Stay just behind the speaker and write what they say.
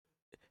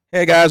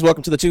Hey guys,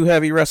 welcome to the Too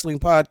Heavy Wrestling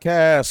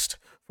Podcast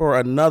for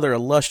another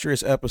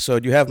illustrious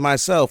episode. You have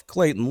myself,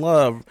 Clayton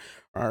Love,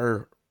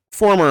 our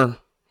former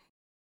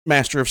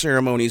Master of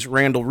Ceremonies,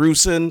 Randall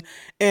Rusin,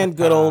 and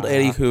good old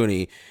Eddie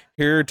Cooney,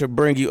 here to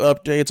bring you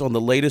updates on the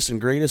latest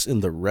and greatest in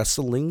the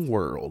wrestling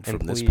world from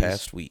this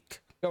past week.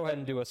 Go ahead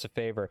and do us a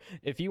favor.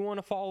 If you want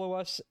to follow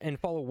us and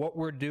follow what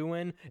we're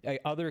doing,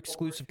 other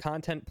exclusive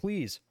content,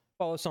 please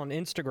follow us on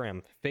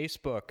Instagram,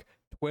 Facebook,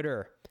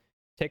 Twitter,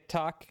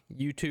 TikTok,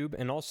 YouTube,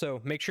 and also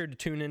make sure to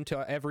tune into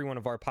every one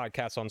of our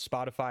podcasts on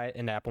Spotify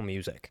and Apple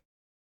Music.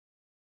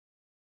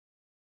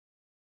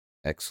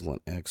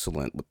 Excellent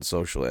with the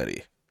social,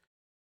 Eddie.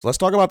 So let's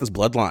talk about this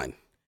Bloodline.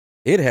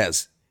 It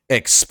has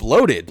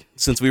exploded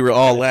since we were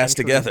all last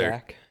together.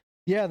 Back.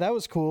 Yeah, that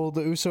was cool.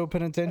 The Uso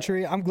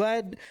Penitentiary. I'm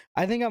glad.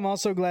 I'm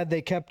also glad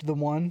they kept the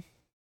one.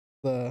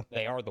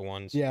 They are the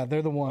ones. Yeah,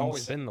 they're the ones.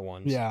 Always been the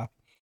ones. Yeah.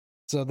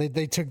 So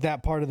they took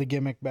that part of the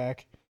gimmick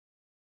back.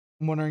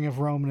 I'm wondering if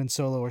Roman and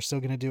Solo are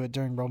still going to do it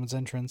during Roman's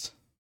entrance.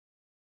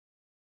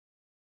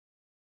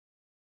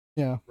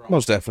 Yeah.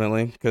 Most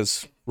definitely,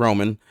 because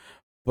Roman.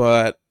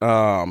 But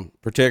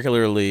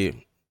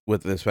particularly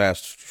with this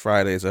past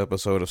Friday's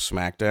episode of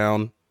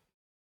SmackDown,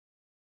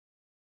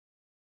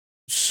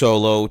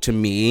 Solo, to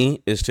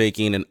me, is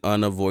taking an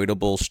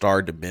unavoidable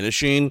star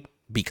diminishing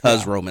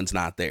because Roman's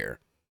not there.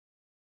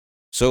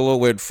 Solo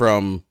went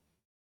from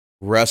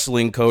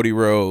wrestling Cody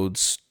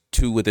Rhodes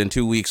to within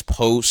 2 weeks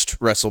post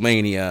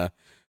WrestleMania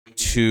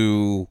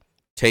to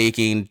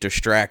taking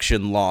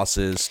distraction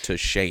losses to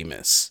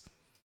Sheamus.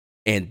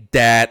 And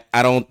that,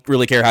 I don't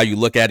really care how you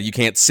look at it, you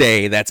can't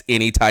say that's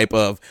any type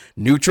of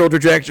neutral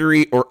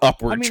trajectory or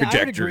upward trajectory.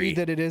 I would agree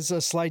that it is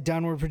a slight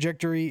downward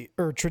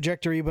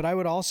trajectory, but I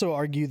would also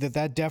argue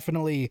that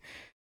definitely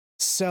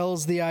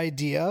sells the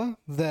idea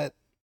that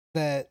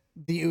the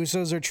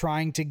Usos are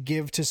trying to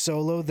give to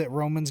Solo that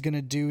Roman's going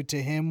to do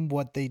to him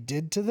what they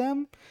did to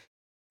them.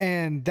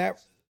 And that,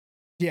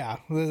 we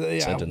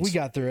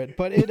got through it.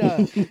 But it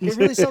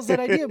really sells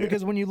that idea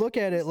because when you look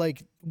at it,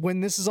 like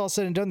when this is all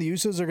said and done, the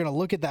Usos are going to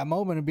look at that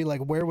moment and be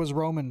like, where was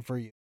Roman for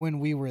you when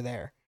we were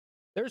there?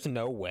 There's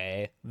no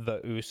way the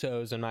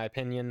Usos, in my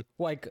opinion,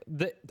 like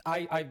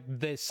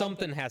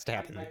something has to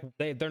happen.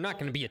 They're not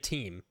going to be a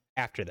team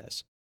after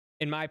this.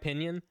 In my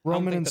opinion,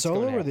 Roman and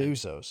Solo or the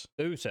Usos?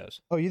 The Usos.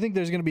 Oh, you think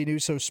there's going to be an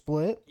Uso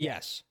split?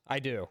 Yes, I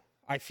do.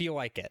 I feel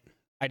like it.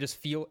 I just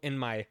feel in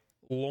my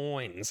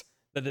loins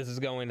that this is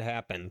going to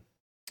happen.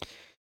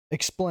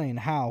 Explain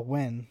how,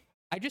 when.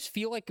 I just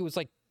feel like it was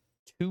like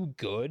too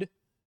good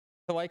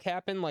to like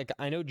happen. Like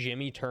I know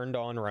Jimmy turned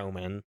on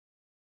Roman,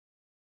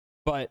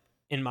 but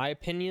in my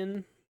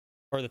opinion,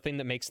 or the thing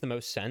that makes the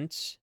most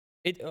sense,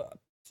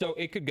 so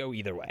it could go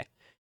either way.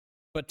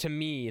 But to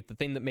me, the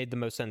thing that made the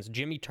most sense,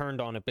 Jimmy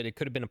turned on it, but it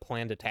could have been a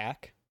planned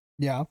attack.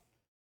 Yeah.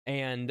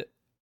 And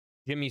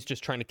Jimmy's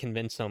just trying to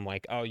convince them,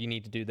 like, oh, you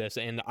need to do this.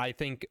 And I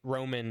think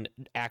Roman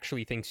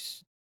actually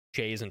thinks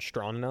Jay isn't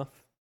strong enough.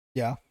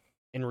 Yeah.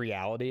 In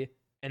reality.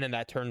 And then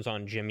that turns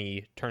on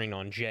Jimmy turning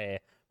on Jay.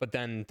 But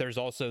then there's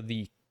also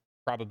the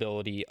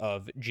probability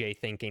of Jay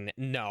thinking,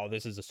 no,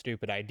 this is a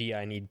stupid idea.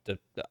 I need to,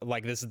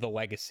 like, this is the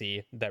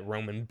legacy that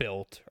Roman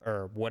built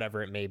or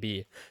whatever it may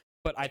be.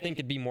 But I think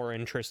it'd be more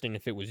interesting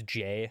if it was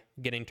Jay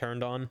getting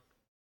turned on.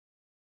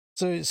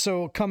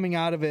 So coming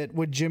out of it,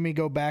 would Jimmy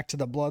go back to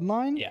the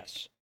Bloodline?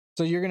 Yes.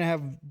 So you're going to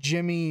have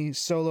Jimmy,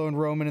 Solo, and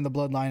Roman in the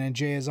Bloodline, and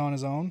Jay is on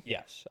his own?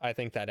 Yes. I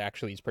think that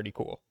actually is pretty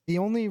cool. The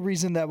only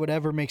reason that would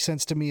ever make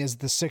sense to me is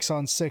the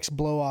 6-on-6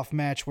 blow-off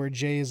match where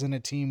Jay is in a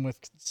team with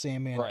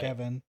Sammy and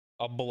Kevin.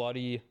 A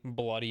bloody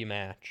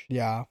match.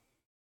 Yeah.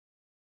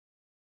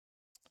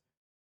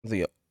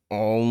 The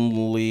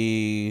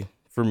only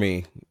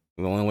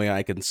way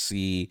I can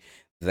see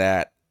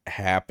that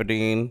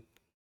happening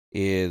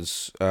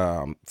is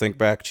think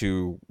back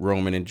to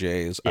Roman and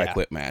Jay's I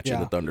Quit match in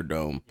the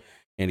Thunderdome,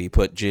 and he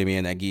put Jimmy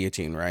in that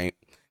guillotine, right?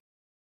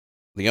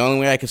 The only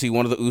way I can see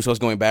one of the Usos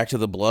going back to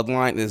the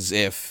Bloodline is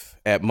if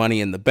at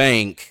Money in the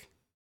Bank,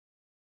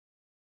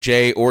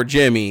 Jay or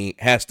Jimmy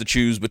has to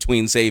choose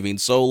between saving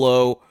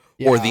Solo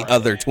or the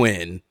other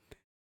twin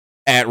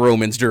at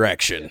Roman's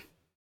direction.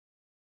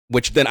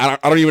 Which then I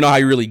don't even know how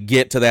you really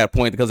get to that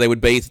point because they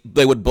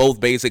would both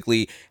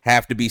basically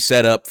have to be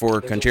set up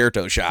for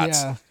concerto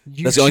shots. Yeah,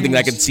 that's the only thing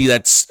I can see.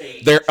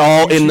 They're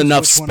all in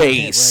enough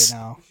space. Right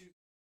now.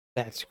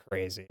 That's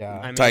crazy.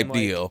 Yeah. Type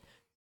deal.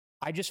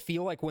 I just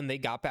feel like when they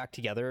got back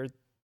together,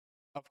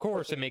 of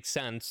course it makes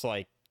sense.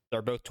 Like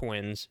they're both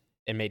twins.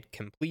 It made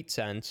complete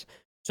sense.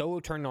 Solo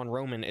turning on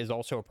Roman is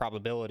also a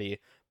probability,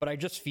 but I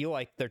just feel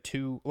like they're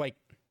too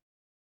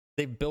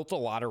they've built a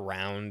lot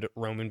around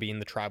Roman being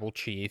the tribal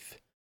chief.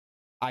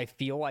 I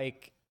feel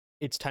like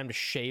it's time to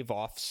shave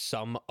off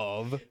some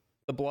of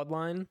the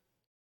Bloodline,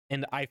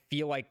 and I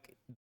feel like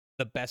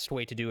the best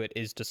way to do it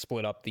is to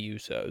split up the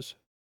Usos.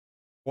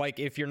 Like,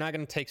 if you're not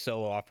going to take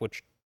Solo off,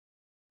 which,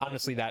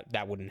 honestly,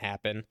 that wouldn't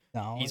happen.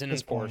 No, he's an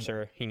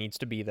enforcer. He needs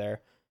to be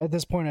there. At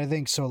this point, I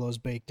think Solo's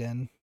baked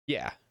in.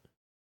 Yeah.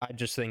 I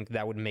just think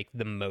that would make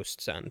the most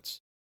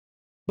sense.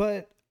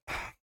 But,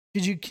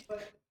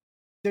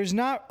 there's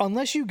not,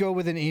 unless you go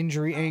with an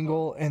injury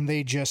angle and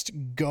they just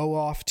go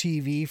off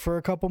TV for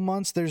a couple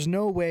months, there's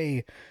no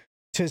way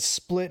to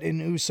split an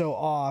Uso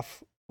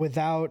off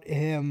without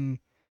him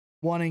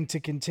wanting to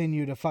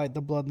continue to fight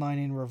the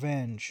Bloodline in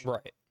revenge.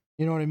 Right.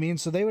 You know what I mean?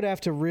 So they would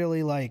have to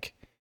really like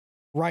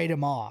write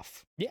him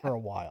off Yeah. for a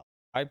while.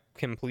 I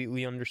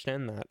completely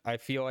understand that. I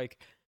feel like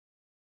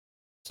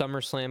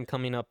SummerSlam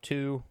coming up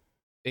too,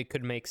 it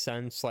could make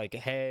sense. Like,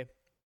 hey,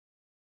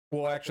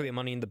 well, actually, a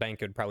Money in the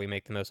Bank would probably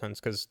make the most sense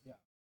because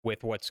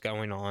with what's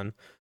going on,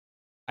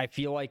 I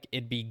feel like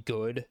it'd be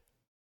good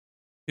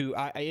to.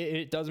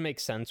 It does make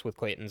sense with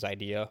Clayton's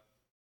idea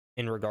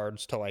in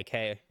regards to like,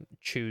 hey,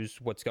 choose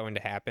what's going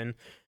to happen.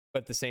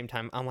 But at the same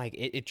time, I'm like,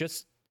 it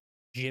just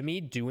Jimmy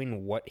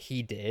doing what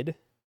he did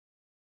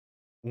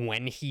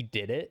when he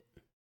did it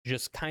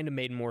just kind of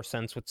made more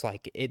sense. What's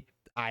like it.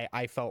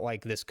 I felt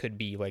like this could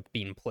be like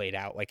being played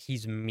out. Like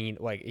he's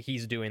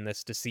doing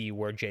this to see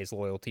where Jay's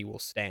loyalty will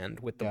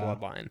stand with the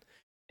Bloodline.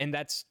 And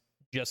that's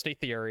just a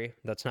theory.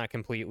 That's not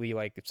completely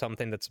like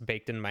something that's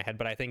baked in my head,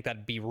 but I think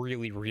that'd be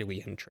really, really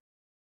interesting.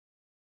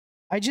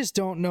 I just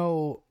don't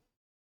know,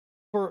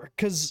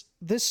 because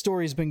this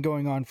story's been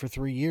going on for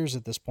 3 years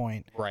at this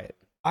point. Right.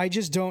 I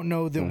just don't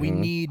know that we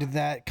need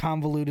that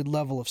convoluted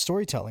level of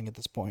storytelling at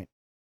this point.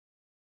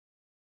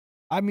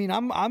 I mean,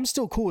 I'm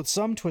still cool with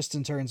some twists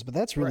and turns, but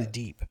that's really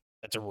deep.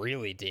 That's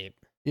really deep.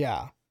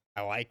 Yeah.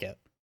 I like it.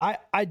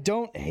 I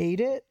don't hate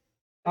it.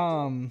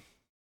 I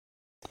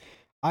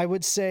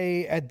would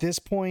say at this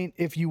point,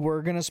 if you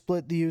were going to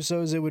split the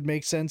Usos, it would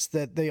make sense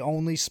that they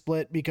only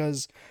split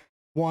because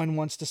one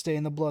wants to stay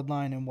in the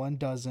Bloodline and one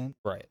doesn't.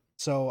 Right.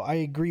 So I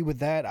agree with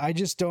that. I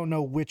just don't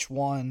know which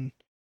one.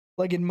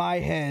 Like in my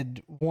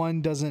head,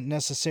 one doesn't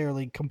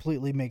necessarily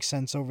completely make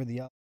sense over the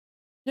other.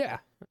 Yeah.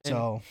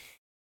 So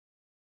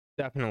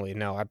definitely.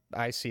 No,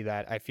 I see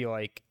that. I feel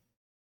like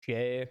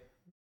Jay,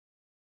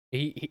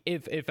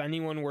 if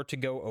anyone were to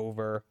go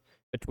over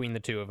between the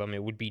two of them,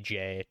 it would be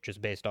Jay,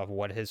 just based off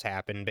what has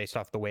happened, based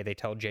off the way they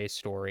tell Jay's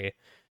story.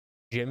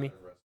 Jimmy?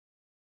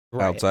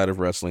 Outside of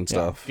wrestling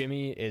stuff.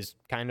 Jimmy is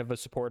kind of a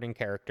supporting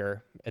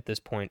character at this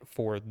point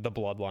for the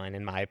Bloodline,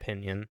 in my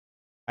opinion.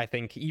 I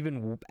think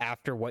even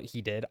after what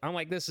he did, I'm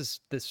like, this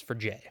is for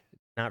Jay,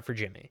 not for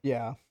Jimmy.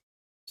 yeah.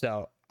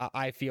 So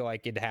I feel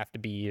like it'd have to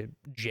be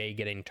Jay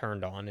getting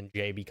turned on and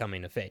Jay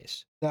becoming a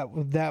face. That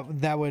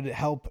would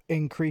help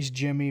increase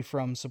Jimmy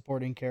from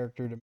supporting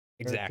character to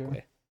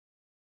Exactly.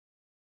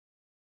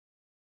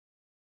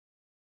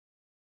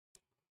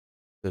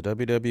 The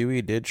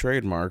WWE did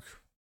trademark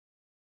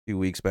a few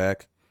weeks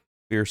back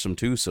fearsome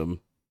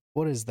twosome.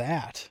 What is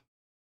that?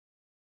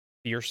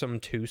 Fearsome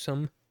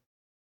twosome?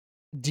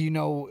 Do you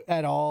know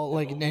at all,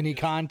 like in any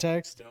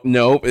context?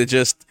 Nope,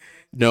 just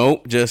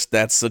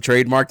that's the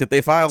trademark that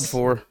they filed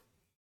for.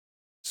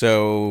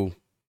 So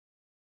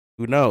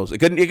who knows?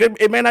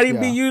 It may not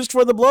even be used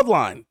for the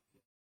Bloodline.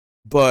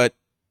 But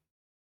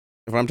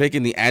if I'm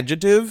taking the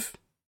adjective,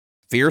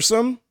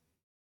 fearsome,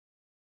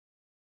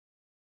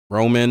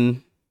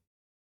 Roman,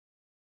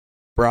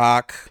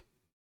 Brock,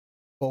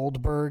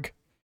 Goldberg.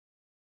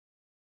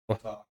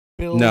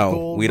 Bill no,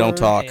 Goldberg, we don't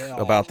talk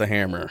about the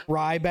Hammer.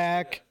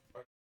 Ryback.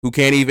 Who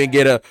can't even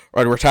get a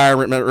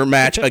retirement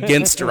match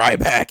against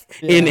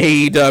Ryback in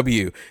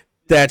AEW.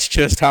 That's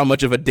just how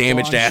much of a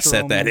damaged Braun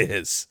asset Strowman. that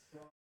is.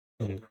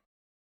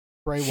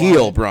 Bray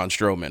Heel Wyatt. Braun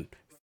Strowman.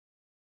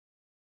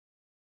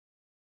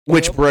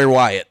 Which Bray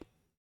Wyatt?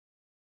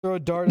 Throw a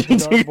dart at the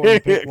dartboard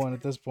and pick one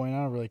at this point. I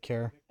don't really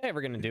care. If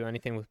we're going to do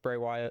anything with Bray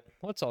Wyatt,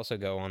 let's also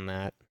go on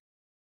that.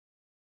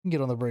 You can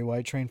get on the Bray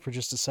Wyatt train for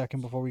just a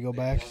second before we go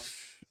back.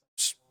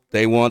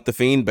 They want the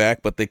Fiend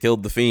back, but they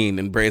killed the Fiend,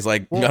 and Bray's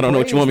like, I don't know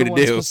what you want me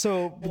to do.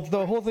 So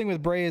the whole thing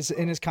with Bray is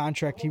in his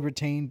contract, he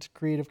retained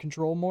creative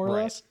control more or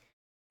less.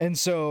 And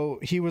so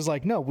he was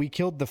like, no, we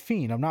killed the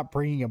Fiend. I'm not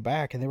bringing him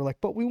back. And they were like,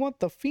 but we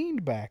want the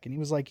Fiend back. And he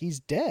was like, he's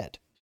dead.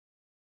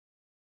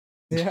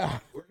 Yeah.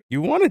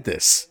 You wanted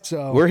this.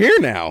 So we're here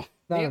now.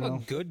 They have a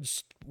good,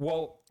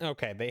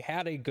 they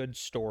had a good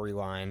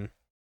storyline,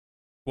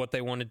 what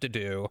they wanted to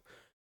do.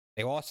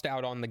 They lost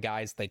out on the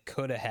guys they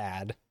could have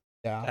had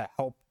to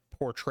help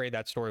portray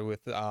that story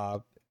with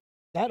that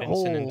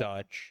Vincent and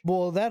Dutch.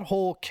 Well, that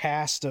whole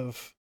cast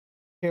of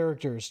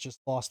characters just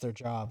lost their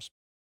jobs.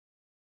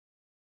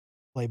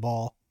 Play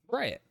ball.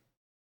 Right.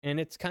 And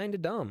it's kind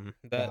of dumb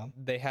that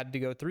they had to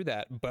go through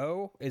that.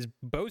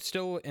 Bo's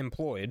still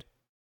employed,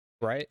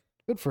 right?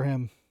 Good for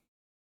him.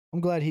 I'm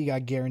glad he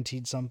got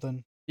guaranteed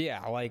something.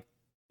 Yeah, like,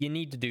 you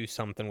need to do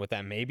something with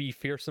that. Maybe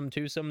fearsome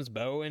twosomes,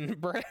 Bo and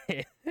Bray.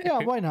 Yeah,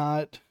 why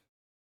not?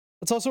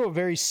 It's also a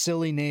very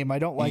silly name. I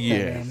don't like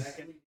that name.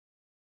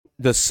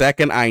 The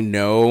second I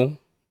know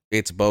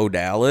it's Bo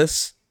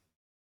Dallas,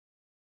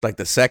 like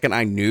the second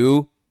I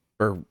knew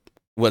or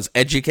was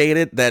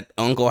educated that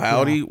Uncle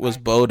Howdy was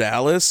Bo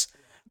Dallas,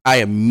 I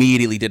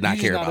immediately did not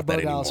care about that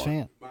anymore. Dallas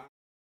fan.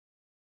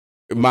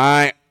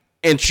 My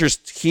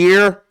interest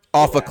here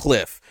off a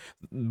cliff.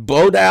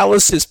 Bo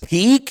Dallas's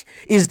peak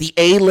is the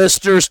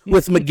A-listers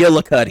with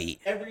McGillicuddy.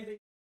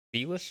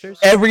 B-listers?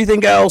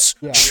 Everything else,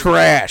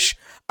 trash.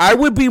 I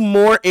would be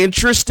more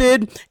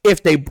interested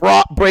if they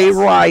brought Bray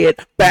Wyatt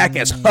back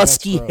as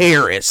Husky gross.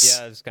 Harris.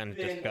 Yeah, it's kind of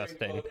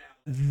disgusting.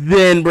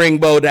 Then bring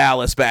Bo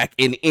Dallas back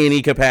in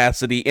any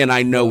capacity, and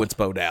I know it's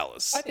Bo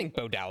Dallas. I think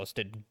Bo Dallas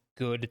did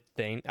good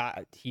thing.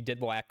 He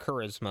did lack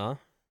charisma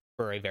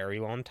for a very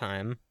long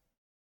time.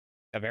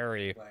 A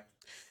very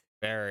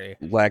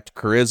Lacked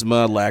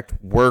charisma, lacked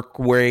work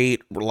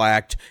rate,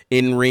 lacked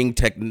in-ring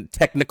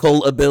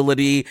technical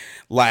ability,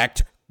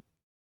 lacked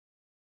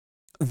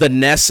the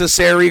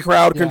necessary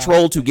crowd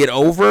control to get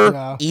over.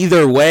 Yeah.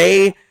 Either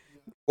way,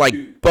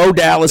 like, Bo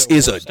Dallas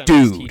is a worst NXT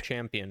dude.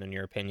 champion, in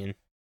your opinion.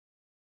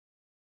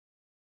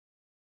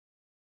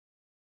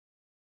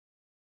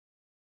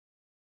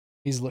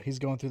 He's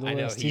going through the I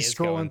know, list. he He's is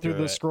scrolling going through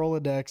through the it.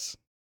 Scrollodex.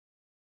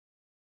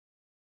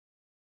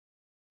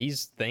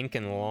 He's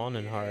thinking long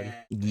and hard.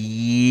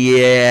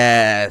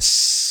 Yes.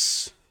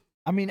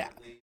 I mean,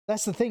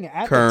 that's the thing.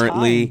 At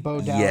Currently, the time,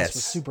 Bo Dallas yes.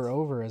 was super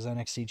over as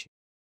NXT champion.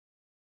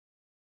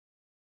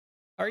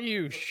 Are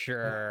you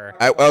sure?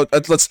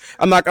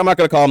 I'm not going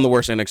to call him the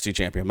worst NXT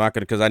champion. I'm not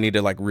going to, because I need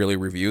to like really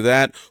review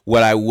that.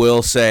 What I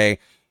will say,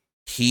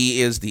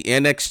 he is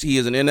an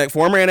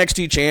former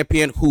NXT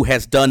champion who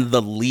has done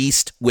the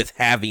least with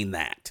having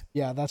that.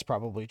 Yeah, that's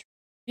probably true.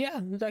 Yeah,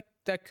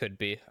 that could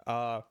be.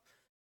 Of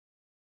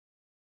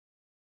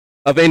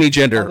any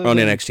gender Other on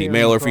than NXT, Karrion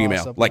male or Kross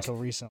female. up Like, until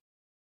recently.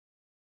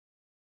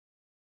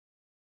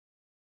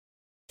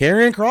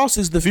 Karrion Kross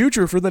is the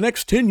future for the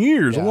next 10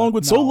 years, Yeah, along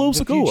with no, Solo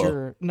the Sikoa.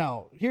 future-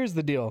 no, here's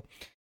the deal.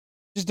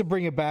 Just to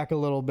bring it back a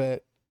little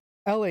bit,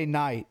 LA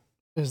Knight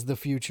is the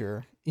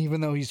future, even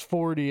though he's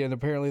 40, and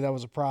apparently that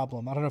was a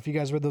problem. I don't know if you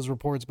guys read those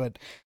reports, but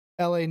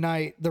LA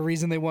Knight, the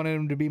reason they wanted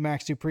him to be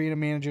Max Dupree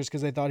manager is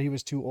because they thought he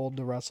was too old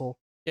to wrestle.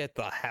 Get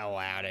the hell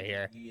out of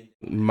here.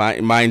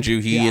 Mind you,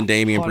 he Yeah, and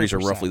Damian Priest are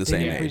 100%. roughly the same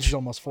Damian Priest age. is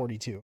almost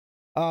 42.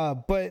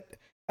 But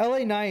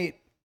LA Knight,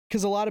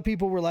 because a lot of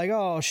people were like,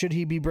 oh, should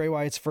he be Bray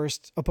Wyatt's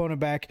first opponent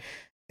back?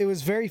 It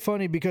was very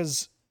funny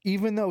because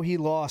even though he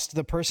lost,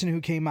 the person who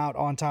came out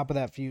on top of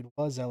that feud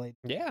was LA Knight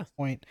Yeah. at this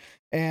point.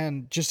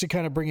 And just to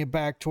kind of bring it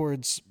back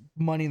towards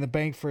Money in the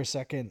Bank for a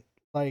second,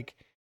 like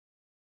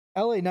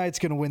LA Knight's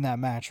going to win that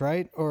match,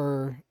 right?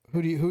 Or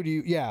who do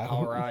you, yeah.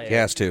 All right. He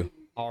has to.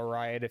 All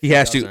right. If He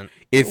has to. doesn't.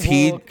 If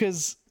he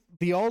because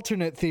the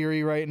alternate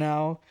theory right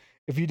now,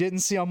 if you didn't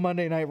see on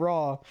Monday Night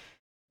Raw,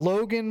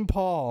 Logan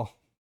Paul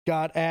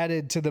got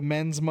added to the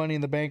men's Money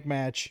in the Bank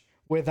match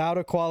without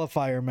a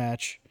qualifier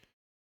match.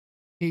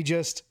 He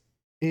just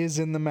is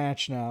in the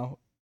match now.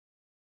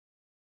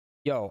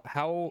 Yo,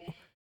 how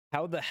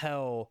the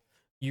hell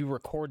you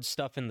record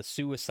stuff in the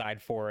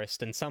Suicide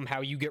Forest and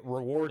somehow you get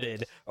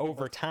rewarded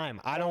over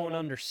time? I don't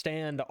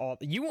understand all.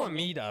 You want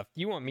me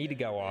to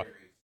go off?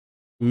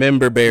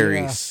 member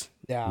berries.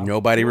 Yeah.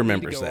 Nobody You want me to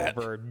remembers go that.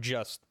 over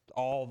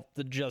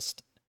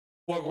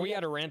Look, we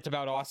had a rant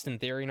about Austin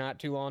Theory not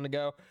too long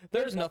ago.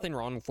 There's nothing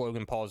wrong with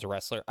Logan Paul as a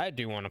wrestler. I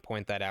do want to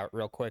point that out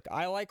real quick.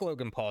 I like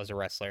Logan Paul as a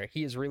wrestler.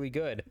 He is really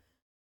good.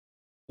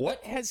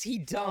 What has he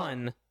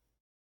done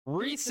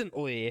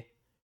recently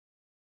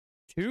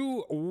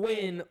to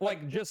win,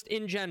 like, just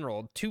in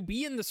general, to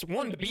be in this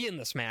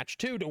match,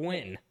 two, to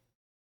win?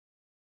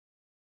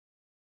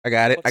 I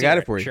got it. Let's I got hear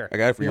it for you. Sure. I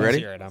got it for you. Let's Ready?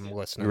 hear it. I'm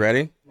listening. You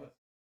ready?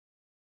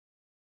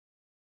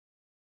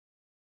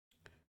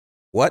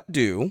 What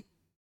do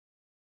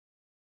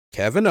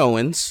Kevin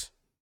Owens,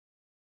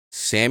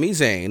 Sami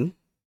Zayn,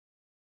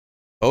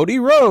 Cody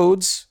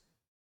Rhodes,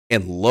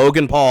 and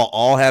Logan Paul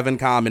all have in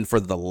common for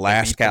the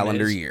last beat The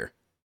calendar Miz. year?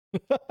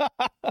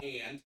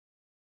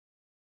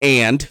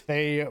 And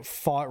They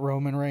fought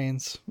Roman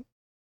Reigns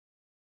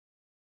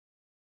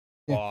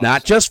Lost.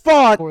 not just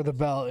fought for the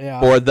belt.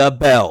 Yeah. for the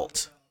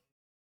belt.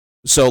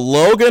 So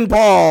Logan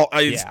Paul,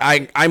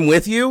 Yeah. I'm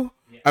with you.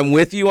 I'm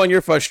with you on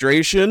your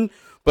frustration.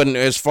 But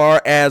as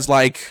far as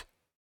like,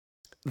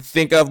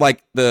 think of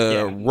like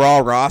the Raw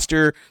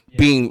roster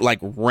being like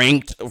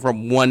ranked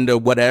from 1 to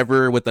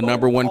whatever with the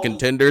number one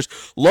contenders,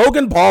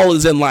 Logan Paul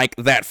is in like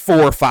that 4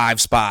 or 5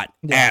 spot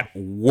at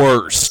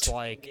worst It's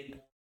like,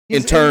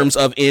 in terms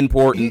of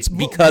importance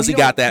because he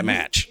got that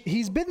match.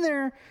 He's been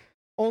there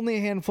only a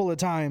handful of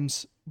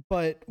times,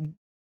 but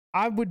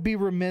I would be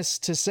remiss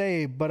to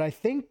say, but I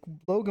think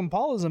Logan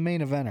Paul is a main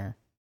eventer.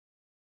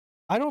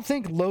 I don't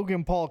think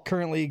Logan Paul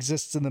currently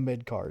exists in the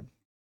mid card.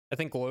 I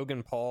think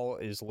Logan Paul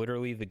is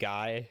literally the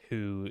guy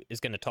who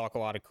is going to talk a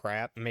lot of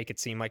crap, make it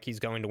seem like he's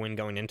going to win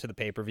going into the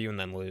pay-per-view, and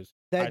then lose.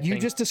 That I you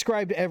think- just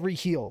described every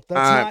heel.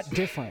 That's not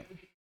different.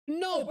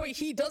 No, but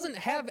he doesn't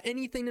have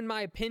anything, in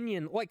my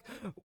opinion. Like,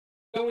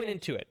 going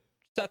into it,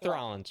 Seth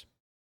Rollins.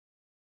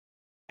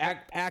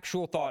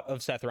 Actual thought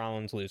of Seth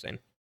Rollins losing.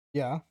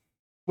 Yeah.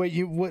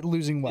 Wait, what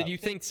losing what? Did you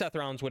think Seth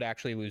Rollins would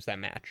actually lose that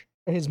match?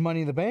 His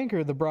Money in the Bank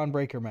or the Braun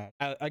Breaker match?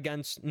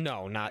 Against,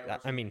 no, not,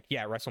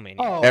 WrestleMania.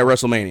 Oh, At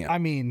WrestleMania. I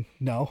mean,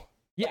 no.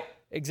 Yeah,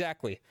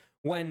 exactly.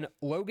 When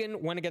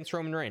Logan went against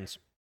Roman Reigns,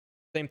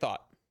 same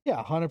thought.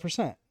 Yeah,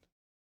 100%.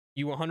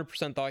 You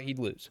 100% thought he'd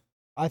lose.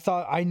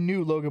 I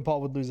knew Logan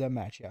Paul would lose that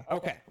match, yeah.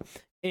 Okay.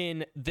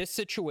 In this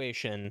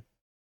situation,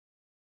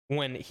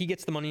 when he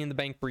gets the Money in the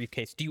Bank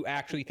briefcase, do you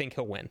actually think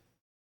he'll win?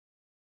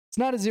 It's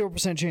not a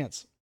 0%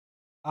 chance.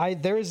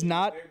 There is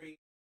not,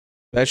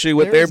 especially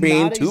with there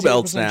being 2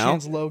 belts now.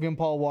 Chance Logan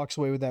Paul walks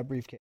away with that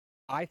briefcase.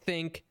 I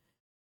think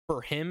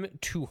for him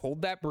to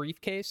hold that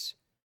briefcase,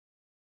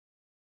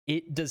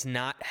 it does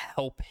not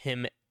help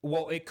him.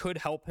 Well, it could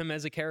help him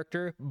as a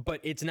character, but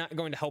it's not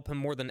going to help him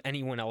more than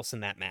anyone else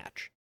in that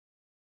match.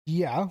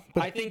 Yeah,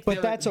 but I think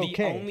that's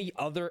okay. The only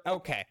other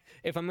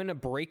if I'm going to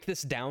break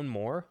this down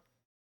more,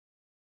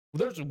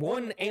 there's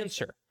one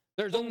answer.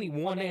 There's only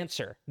one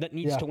answer that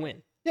needs to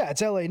win. Yeah,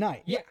 it's LA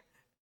Knight. Yeah.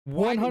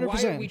 100%.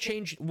 Why are we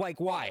changing? Like,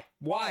 why?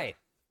 Why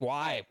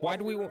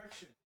do we want...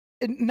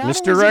 Not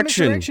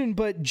misdirection. Only misdirection,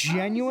 but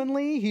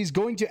genuinely, he's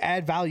going to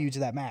add value to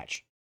that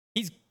match.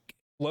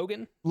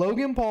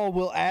 Logan Paul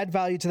will add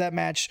value to that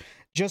match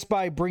just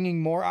by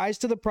bringing more eyes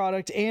to the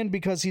product and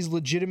because he's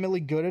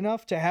legitimately good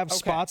enough to have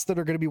spots that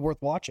are going to be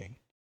worth watching.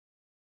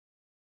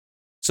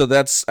 So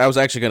I was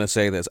actually going to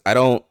say this.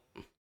 And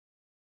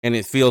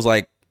it feels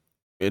like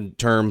in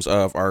terms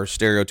of our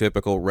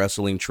stereotypical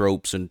wrestling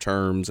tropes and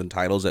terms and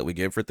titles that we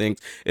give for things,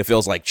 it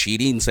feels like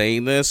cheating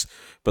saying this,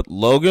 but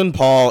Logan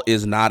Paul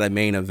is not a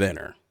main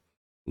eventer.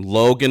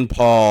 Logan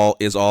Paul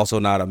is also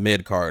not a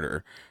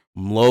mid-carder.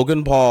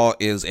 Logan Paul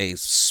is a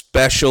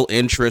special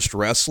interest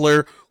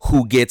wrestler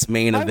who gets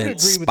main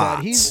event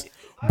spots.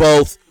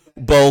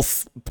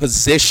 Both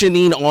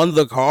positioning on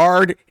the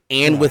card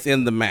and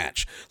within the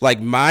match. Like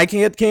my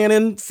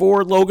canon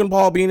for Logan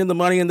Paul being in the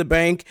Money in the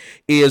Bank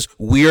is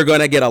we're going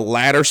to get a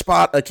ladder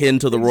spot akin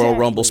to the Royal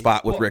Rumble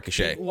spot with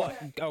Ricochet.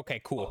 Okay,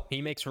 cool.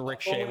 He makes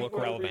Ricochet look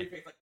relevant.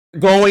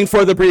 Going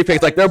for the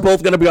briefcase. Like they're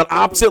both going to be on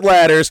opposite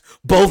ladders,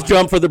 both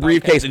jump for the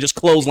briefcase and just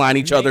clothesline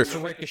each other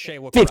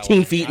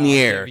 15 feet in the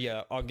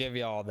air. I'll give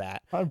you all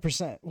that.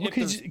 100%.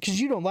 Because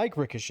you don't like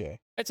Ricochet.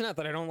 It's not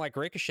that I don't like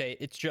Ricochet.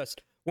 It's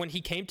just when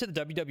he came to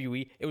the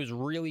WWE, it was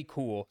really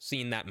cool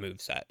seeing that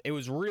moveset. It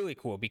was really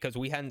cool because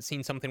we hadn't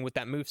seen something with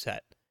that moveset.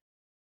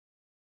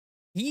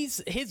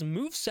 His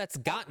moveset's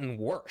gotten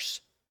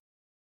worse.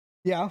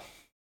 Yeah.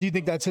 Do you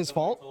think that's his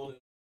fault?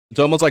 It's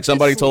almost like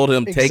somebody told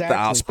him, take the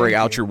Osprey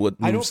out your wood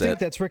moveset. I don't think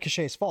that's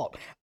Ricochet's fault.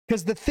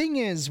 Because the thing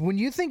is, when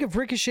you think of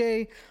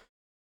Ricochet,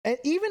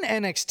 even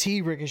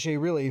NXT Ricochet,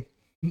 really,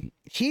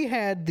 he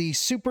had the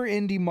super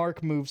indie mark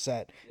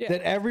moveset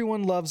that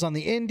everyone loves on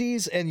the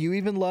indies, and you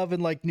even love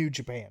in like New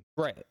Japan.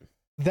 Right.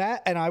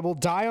 That, and I will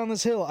die on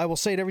this hill, I will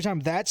say it every time,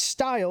 that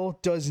style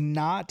does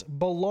not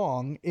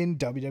belong in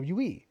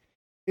WWE.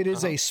 It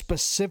is a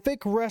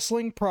specific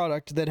wrestling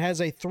product that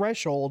has a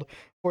threshold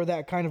for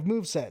that kind of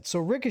moveset. So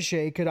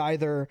Ricochet could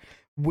either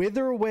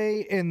wither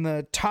away in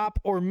the top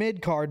or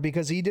mid card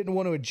because he didn't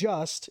want to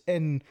adjust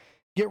and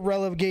get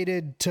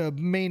relegated to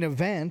main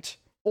event,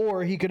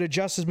 or he could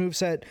adjust his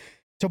moveset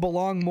to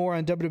belong more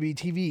on WWE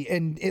TV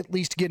and at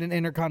least get an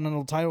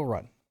Intercontinental title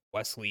run.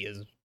 Wesley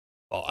is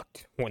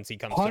fucked once he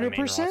comes to the main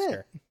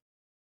roster.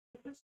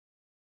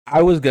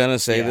 I was going to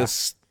say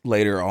this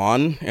later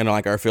on in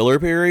like our filler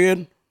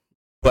period,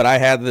 but I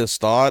had this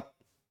thought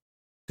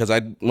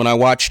because when I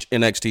watched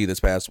NXT this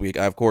past week,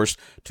 I of course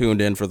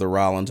tuned in for the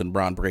Rollins and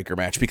Braun Breaker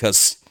match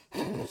because,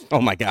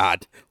 oh my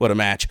God, what a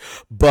match.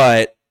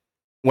 But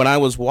when I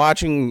was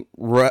watching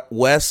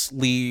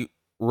Wesley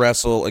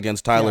wrestle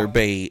against Tyler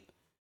Bate,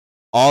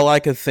 all I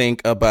could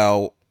think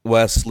about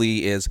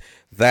Wesley is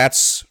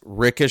that's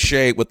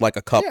Ricochet with like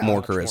a cup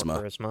more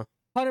charisma.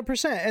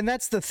 100%. And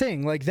that's the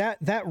thing, like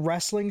that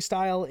wrestling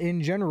style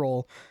in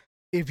general,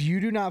 if you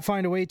do not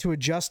find a way to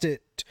adjust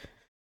it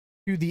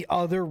to the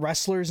other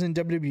wrestlers in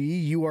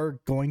WWE, you are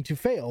going to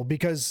fail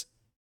because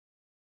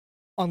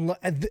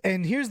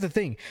and here's the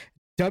thing,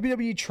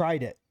 WWE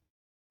tried it.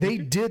 They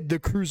did the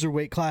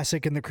Cruiserweight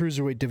Classic in the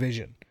Cruiserweight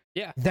division.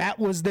 Yeah. That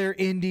was their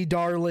indie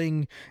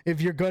darling. If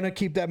you're going to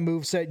keep that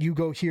moveset, you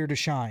go here to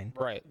shine.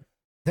 Right.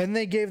 Then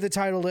they gave the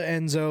title to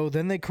Enzo.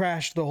 Then they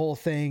crashed the whole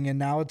thing, and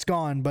now it's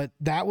gone. But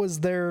that was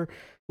their,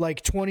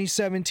 like,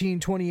 2017,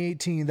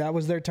 2018. That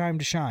was their time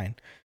to shine.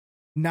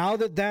 Now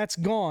that that's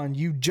gone,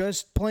 you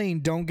just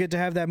plain don't get to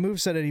have that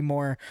moveset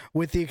anymore,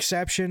 with the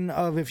exception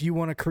of if you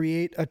want to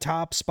create a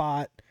top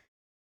spot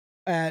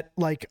at,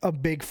 like, a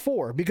big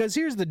four. Because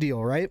here's the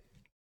deal, right?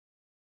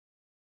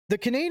 The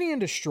Canadian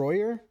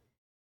Destroyer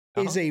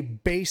is a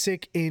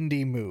basic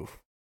indie move.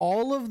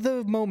 All of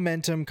the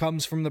momentum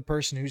comes from the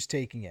person who's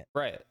taking it.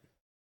 Right.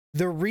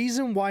 The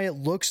reason why it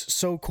looks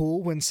so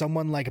cool when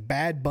someone like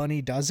Bad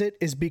Bunny does it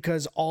is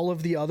because all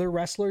of the other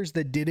wrestlers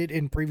that did it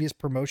in previous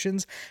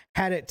promotions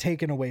had it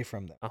taken away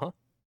from them.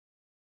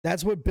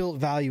 That's what built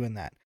value in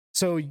that.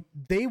 So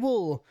they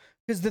will,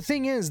 because the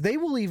thing is, they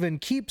will even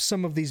keep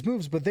some of these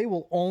moves, but they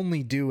will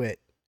only do it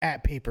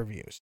at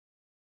pay-per-views.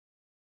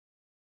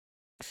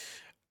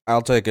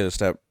 I'll take it a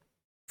step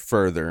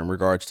further in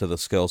regards to the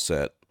skill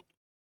set.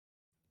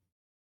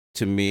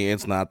 To me,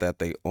 it's not that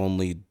they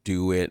only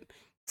do it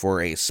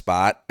for a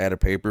spot at a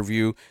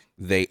pay-per-view.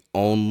 They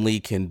only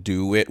can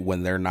do it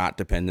when they're not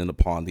dependent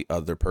upon the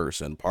other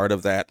person. Part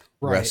of that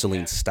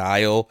wrestling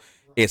style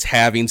is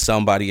having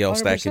somebody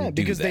else that can do that.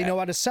 Because they know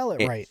how to sell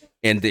it right.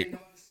 And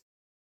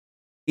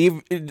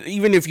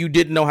even if you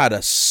didn't know how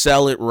to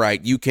sell it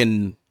right, you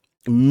can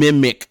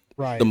mimic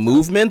the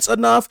movements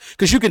enough,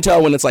 because you can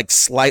tell when it's like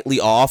slightly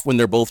off when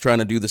they're both trying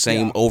to do the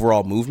same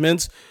overall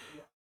movements.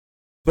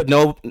 But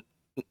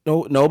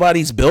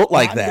nobody's built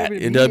like that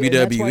in WWE.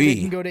 That's why they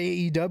can go to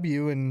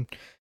AEW and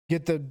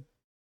get the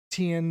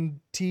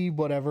TNT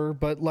whatever.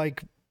 But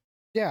like,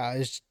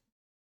 yeah,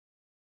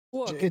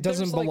 it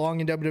doesn't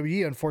belong in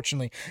WWE,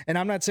 unfortunately. And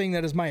I'm not saying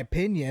that as my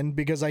opinion,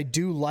 because I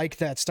do like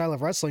that style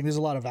of wrestling. There's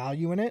a lot of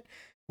value in it.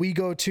 We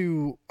go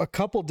to a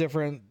couple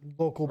different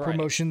local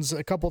promotions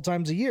a couple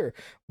times a year.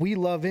 We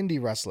love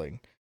indie wrestling.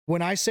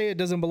 When I say it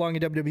doesn't belong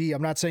in WWE,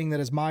 I'm not saying that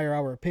as my or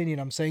our opinion.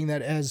 I'm saying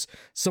that as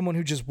someone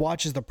who just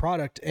watches the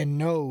product and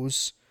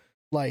knows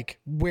like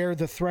where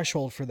the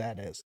threshold for that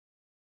is.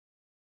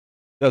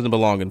 Doesn't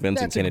belong in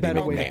Vincent Kennedy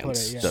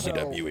McMahon's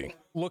WWE. So,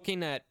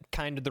 looking at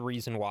kind of the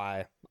reason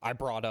why I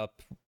brought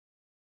up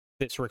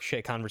this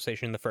Ricochet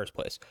conversation in the first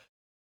place.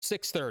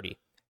 630.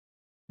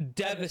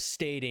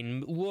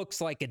 Devastating.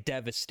 Looks like a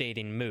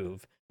devastating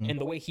move. And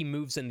the way he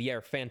moves in the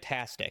air,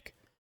 fantastic.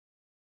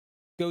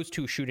 Goes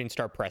to shooting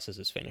star press as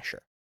his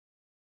finisher.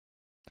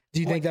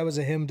 Do you think that was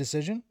a him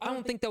decision? I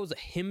don't think that was a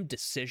him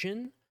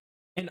decision.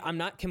 And I'm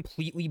not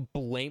completely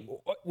blame.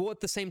 Well, at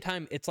the same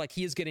time, it's like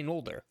he is getting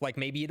older. Like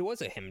maybe it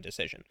was a him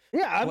decision.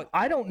 Yeah,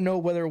 I don't know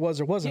whether it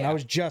was or wasn't. I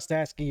was just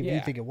asking if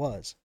you think it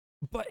was.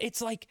 But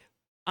it's like,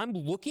 I'm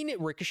looking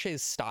at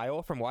Ricochet's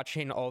style from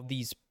watching all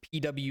these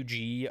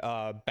PWG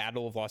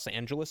Battle of Los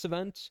Angeles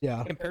events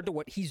compared to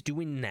what he's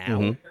doing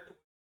now.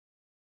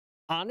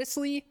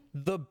 Honestly,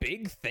 the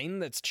big thing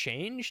that's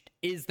changed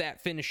is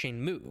that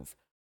finishing move.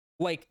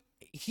 Like,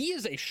 he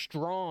is a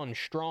strong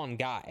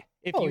guy.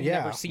 If you've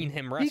never seen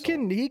him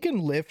wrestle, he can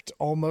lift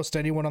almost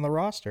anyone on the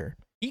roster.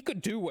 He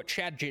could do what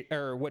Chad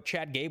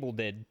Gable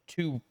did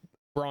to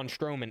Braun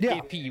Strowman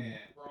if he.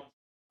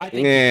 I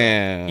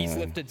think he's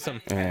lifted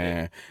some.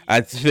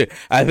 I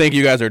think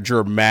you guys are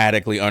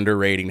dramatically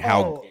underrating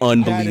how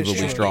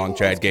unbelievably strong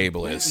Chad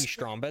Gable is.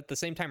 Strong, but at the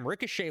same time,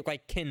 Ricochet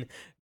can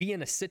be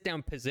in a sit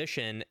down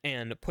position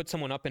and put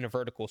someone up in a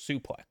vertical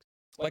suplex.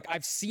 Like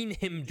I've seen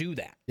him do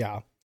that.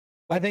 Yeah,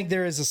 I think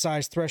there is a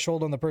size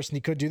threshold on the person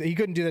he could do that. He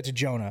couldn't do that to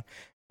Jonah,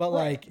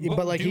 but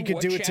he could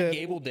do it to. Chad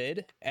Gable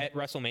did at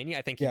WrestleMania.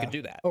 I think he could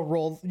do that. A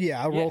roll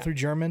through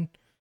German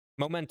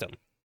momentum.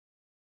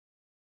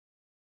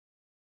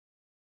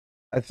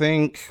 I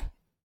think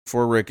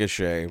for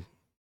Ricochet,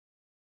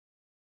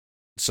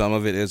 some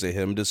of it is a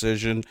him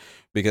decision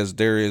because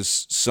there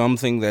is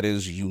something that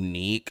is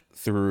unique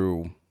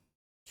through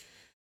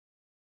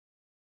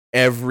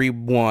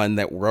everyone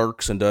that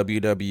works in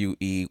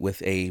WWE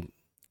with a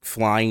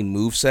flying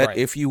moveset,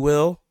 if you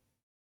will.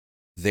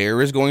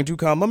 There is going to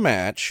come a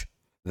match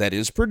that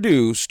is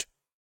produced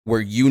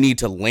where you need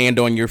to land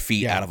on your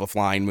feet out of a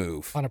flying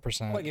move.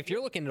 100%. Like if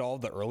you're looking at all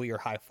the earlier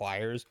high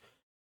flyers,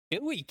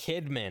 Billy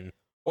Kidman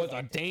was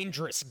a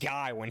dangerous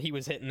guy when he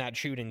was hitting that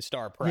shooting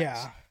star press.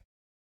 Yeah.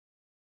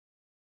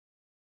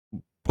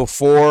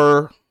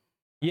 Before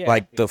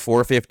the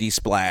 450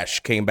 splash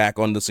came back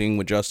on the scene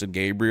with Justin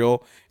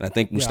Gabriel, and I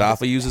think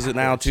Mustafa uses it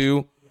now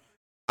too.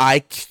 I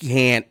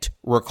can't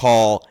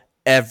recall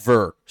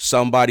ever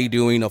somebody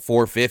doing a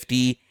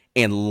 450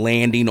 and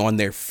landing on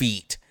their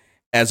feet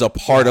as a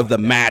part of the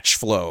match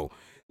flow.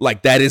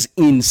 Like that is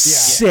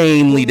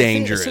insanely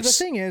dangerous. So the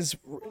thing is,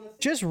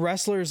 just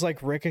wrestlers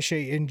like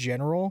Ricochet in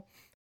general,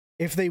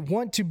 if they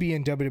want to be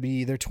in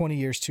WWE, they're 20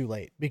 years too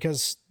late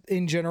because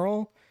in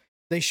general,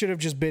 they should have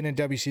just been in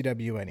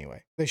WCW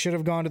anyway. They should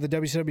have gone to the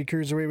WCW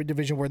Cruiserweight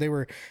division where they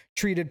were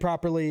treated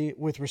properly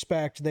with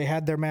respect. They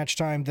had their match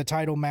time. The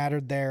title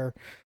mattered there,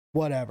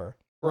 whatever,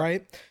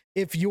 right?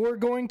 If you're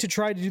going to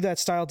try to do that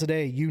style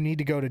today, you need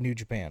to go to New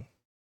Japan.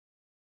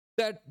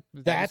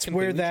 That's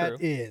where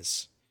that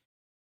is.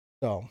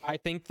 So I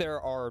think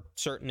there are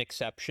certain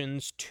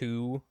exceptions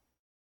to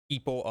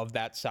people of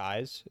that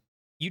size.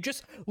 You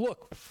just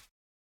look.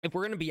 If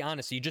we're gonna be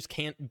honest, you just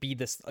can't be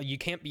this. You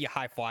can't be a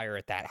high flyer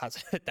at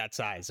that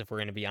size. If we're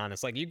gonna be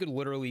honest, like you could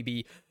literally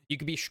be. You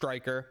could be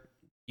striker.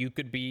 You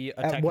could be a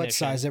technician. At what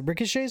size? At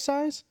Ricochet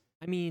size?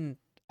 I mean,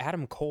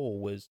 Adam Cole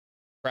was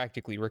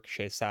practically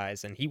Ricochet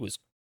size, and he was.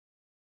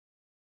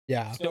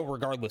 Still,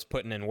 regardless,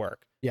 putting in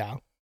work. Yeah.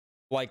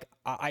 Like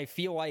I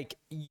feel like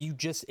you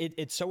just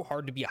it's so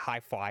hard to be a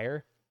high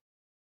flyer,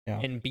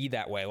 and be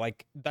that way.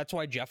 Like that's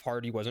why Jeff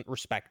Hardy wasn't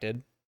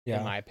respected,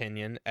 in my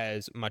opinion,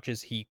 as much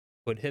as he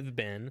could have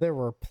been. There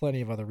were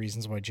plenty of other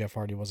reasons why Jeff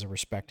Hardy wasn't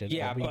respected.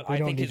 Yeah, but I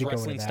think his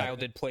wrestling style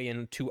did play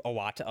into a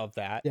lot of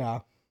that.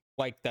 Yeah.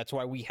 Like, that's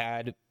why we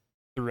had,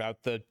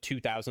 throughout the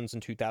 2000s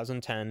and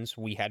 2010s,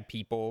 we had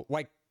people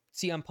like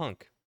CM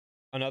Punk.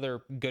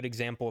 Another good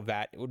example of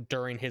that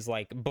during his,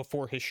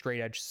 before his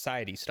straight edge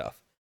society stuff.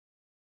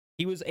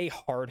 He was a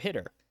hard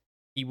hitter.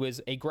 He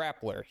was a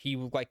grappler.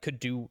 He, could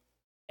do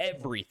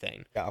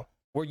everything. Yeah.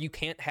 Where you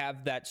can't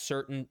have that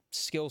certain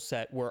skill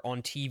set where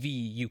on TV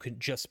you could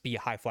just be a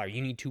high flyer.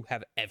 You need to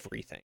have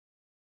everything.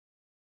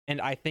 And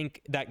I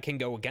think that can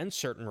go against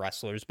certain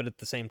wrestlers, but at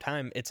the same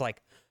time, it's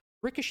like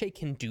Ricochet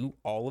can do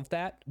all of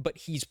that, but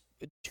he's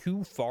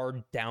too far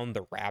down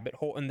the rabbit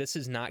hole, and this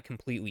is not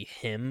completely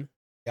him.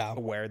 Yeah.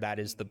 Where that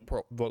is the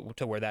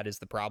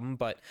problem,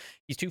 but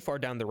he's too far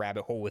down the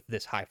rabbit hole with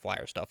this high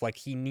flyer stuff. Like,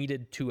 he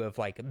needed to have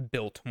like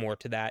built more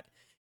to that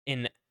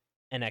in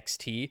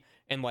NXT,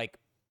 and like,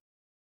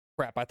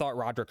 crap, I thought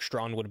Roderick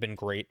Strong would have been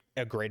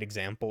a great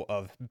example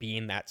of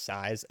being that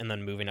size and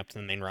then moving up to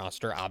the main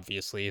roster.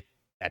 Obviously,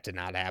 that did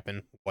not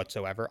happen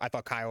whatsoever. I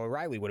thought Kyle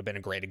O'Reilly would have been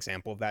a great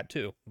example of that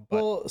too. But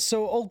Well,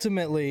 so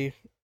ultimately,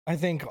 I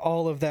think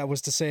all of that was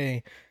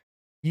to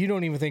you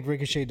don't even think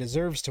Ricochet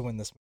deserves to win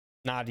this.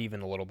 not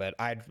even a little bit.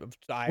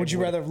 Would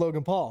you rather have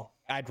Logan Paul?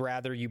 I'd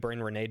rather you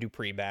bring Rene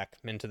Dupree back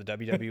into the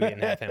WWE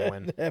and have him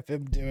win. Have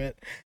him do it.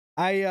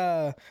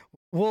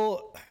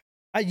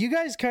 You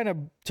guys kind of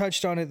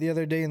touched on it the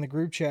other day in the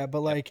group chat,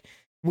 but like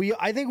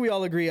I think we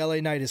all agree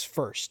LA Knight is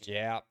first.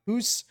 Yeah.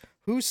 Who's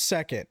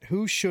second?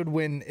 Who should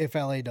win if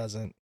LA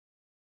doesn't?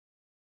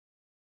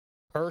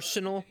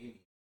 Personal.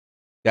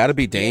 Got to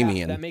be Yeah,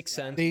 Damian. that makes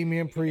sense.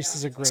 Damian Priest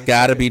is a great. It's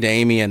got to be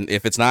Damian.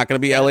 If it's not going to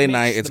be That LA makes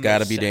Knight, it's the got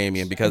to most be sense.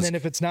 Damian And because then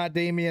if it's not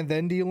Damian,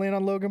 then do you land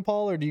on Logan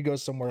Paul or do you go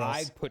somewhere else?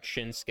 I'd put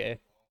Shinsuke.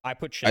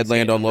 I'd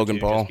land on number Logan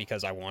 2 Paul. just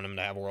because I want him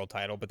to have a world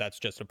title, but that's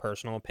just a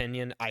personal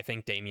opinion. I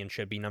think Damian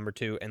should be number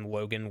 2, and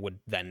Logan would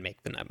then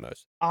make the net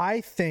most.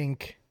 I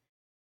think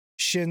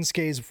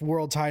Shinsuke's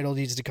world title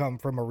needs to come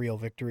from a real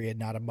victory and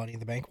not a Money in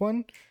the Bank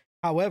one.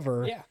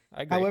 However, Yeah,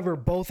 I agree.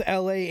 both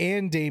LA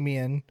and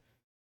Damian,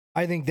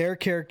 I think their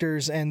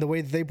characters and the way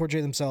that they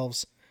portray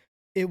themselves,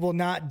 it will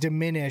not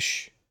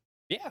diminish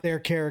Yeah, their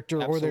character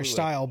or their Absolutely.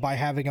 style by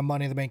having a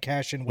Money in the Bank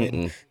cash in win,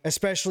 Mm-mm.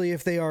 especially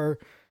if they are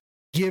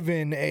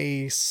given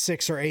a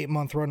 6 or 8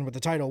 month run with the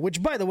title,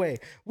 which by the way,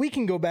 we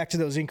can go back to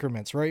those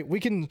increments, right? We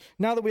can,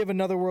 now that we have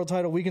another world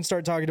title, we can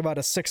start talking about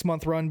a 6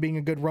 month run being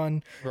a good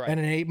run right.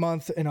 and an 8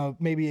 month and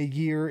maybe a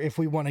year if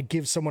we want to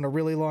give someone a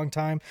really long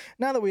time.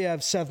 Now that we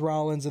have Seth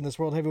Rollins in this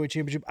World Heavyweight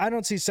Championship, I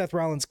don't see Seth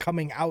Rollins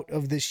coming out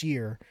of this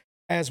year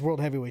as World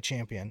Heavyweight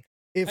Champion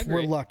if we're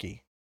agree.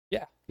 lucky.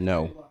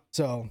 no.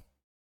 So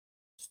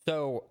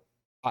So,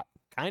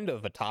 kind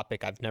of a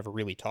topic I've never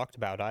really talked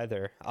about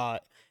either.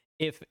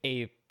 If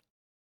a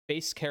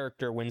face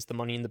character wins the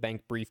Money in the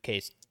Bank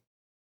briefcase,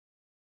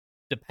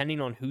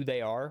 depending on who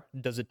they are,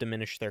 does it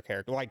diminish their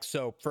character? Like,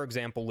 so, for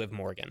example, Liv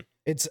Morgan.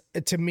 it's,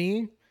 to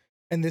me,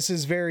 and this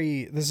is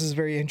very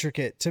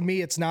intricate. To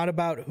me, it's not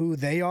about who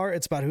they are,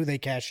 it's about who they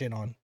cash in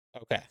on.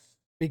 Okay.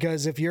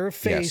 Because if you're a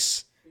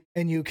face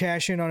and you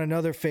cash in on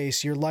another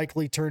face, you're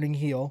likely turning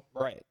heel.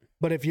 Right.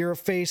 But if you're a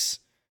face,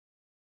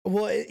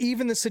 well,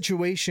 even the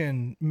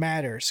situation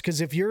matters. Because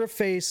if you're a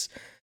face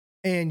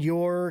and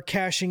you're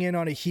cashing in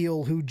on a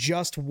heel who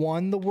just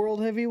won the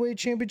World Heavyweight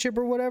Championship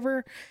or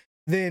whatever,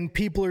 then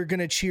people are going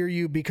to cheer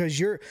you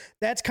because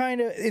that's kind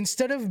of,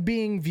 instead of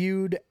being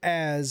viewed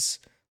as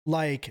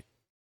like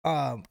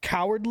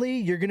cowardly,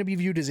 you're going to be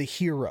viewed as a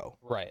hero.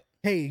 Right.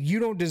 Hey, you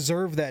don't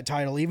deserve that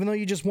title. Even though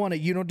you just won it,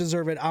 you don't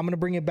deserve it. I'm going to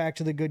bring it back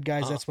to the good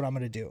guys. That's what I'm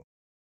going to do.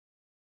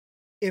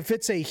 If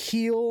it's a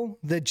heel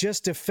that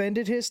just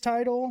defended his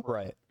title,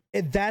 Right.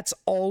 that's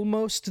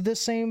almost the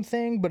same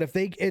thing. But if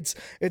it's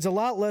a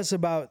lot less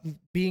about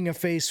being a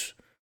face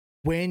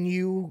when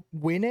you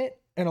win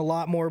it and a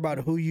lot more about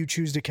who you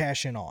choose to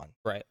cash in on.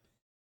 Right.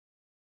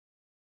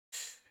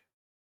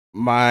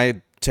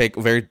 My take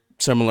very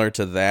similar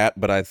to that,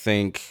 but I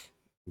think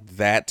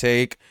that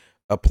take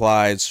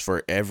applies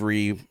for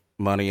every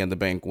Money in the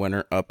Bank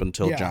winner up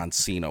until Yeah. John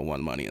Cena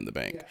won Money in the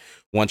Bank.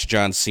 Once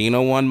John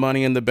Cena won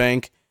Money in the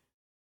Bank,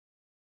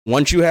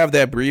 once you have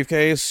that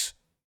briefcase,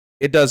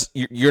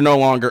 you're no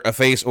longer a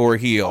face or a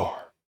heel.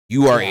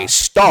 You are Yeah. a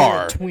star.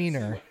 You're a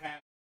tweener.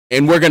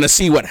 And we're going to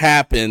see what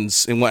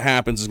happens, and what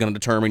happens is going to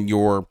determine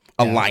your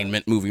Yeah.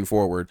 alignment moving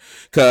forward.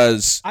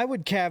 Because I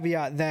would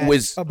caveat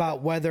that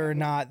about whether or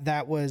not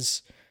that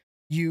was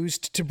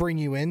used to bring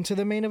you into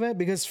the main event,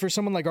 because for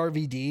someone like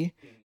RVD,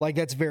 like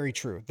that's very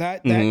true.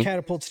 That Mhm.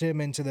 catapulted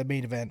him into the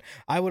main event.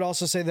 I would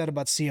also say that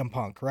about CM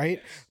Punk,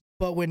 right?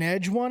 But when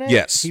Edge won it,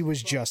 Yes. he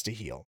was just a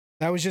heel.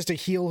 That was just a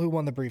heel who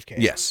won the briefcase.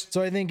 yes.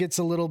 So I think it's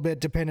a little bit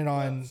dependent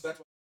on.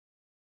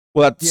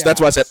 Well, Yeah.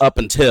 that's why I said up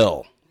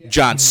until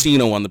John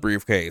Cena won the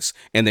briefcase,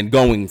 and then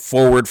going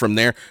forward from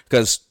there.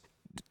 Because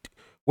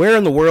where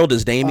in the world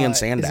is Damian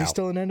Sandow? Is he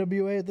still in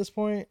NWA at this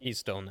point? He's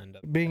still an end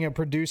up. Being a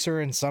producer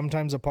and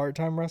sometimes a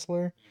part-time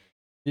wrestler?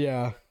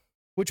 Yeah.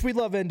 Which we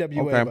love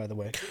NWA, Okay. by the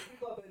way.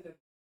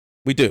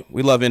 We do.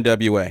 We love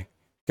NWA.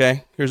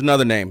 Okay, here's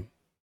another name.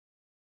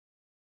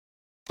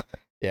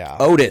 Yeah.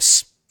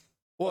 Otis.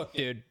 Look,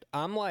 dude,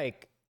 I'm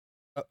like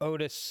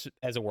Otis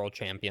as a world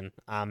champion.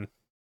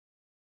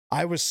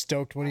 I was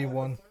stoked when he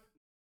won.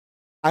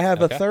 I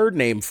have Okay. a third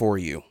name for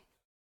you.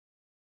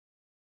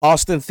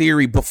 Austin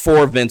Theory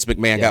before Vince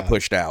McMahon got Yeah.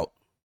 pushed out.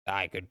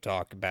 I could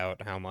talk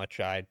about how much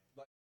I.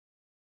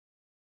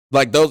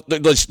 Like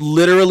those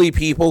literally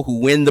people who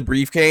win the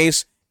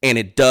briefcase and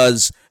it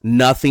does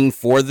nothing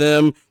for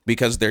them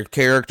because their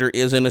character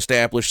isn't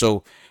established.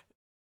 So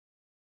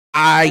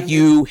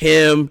you,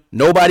 him,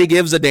 nobody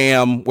gives a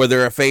damn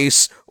whether a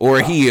face or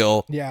a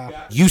heel.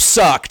 Yeah. You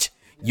sucked.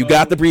 You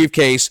got the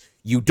briefcase.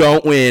 You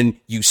don't win.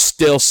 You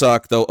still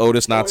suck, though.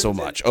 Otis not so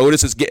much.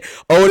 Otis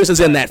is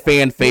in that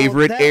fan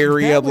favorite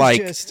area. That was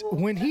like just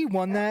when he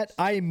won that,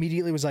 I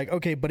immediately was like,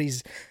 okay, but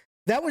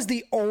that was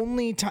the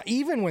only time,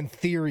 even when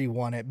Theory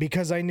won it,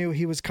 because I knew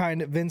he was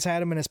Vince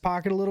had him in his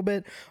pocket a little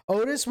bit.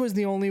 Otis was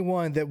the only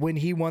one that when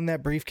he won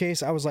that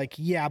briefcase, I was like,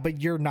 yeah,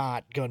 but you're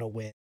not gonna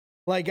win.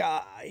 Like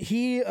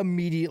he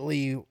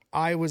immediately,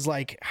 I was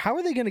like, how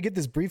are they gonna get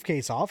this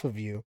briefcase off of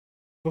you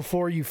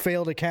before you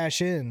fail to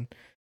cash in?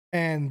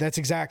 And that's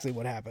exactly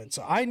what happened.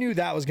 So I knew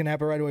that was going to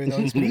happen right away with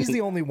Otis, but he's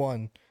the only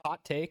one.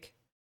 Hot take.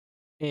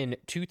 In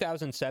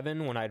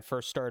 2007, when I'd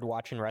first started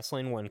watching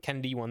wrestling, when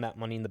Kennedy won that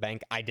Money in the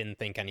Bank, I didn't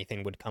think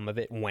anything would come of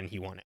it when he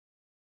won it.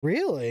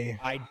 Really?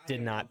 I did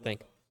not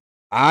think.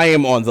 I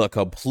am on the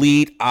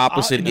complete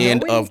opposite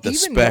end of the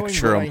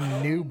spectrum. What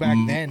I knew back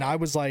then, I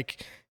was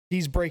like,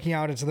 he's breaking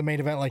out into the main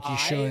event like he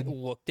should. I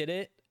looked at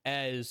it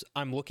as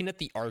I'm looking at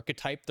the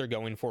archetype they're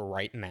going for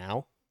right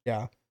now.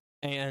 Yeah.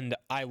 And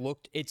I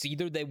looked, it's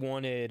either they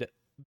wanted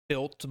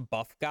built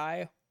buff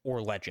guy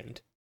or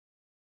legend.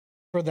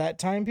 For that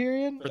time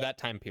period? For that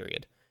time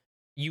period.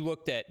 You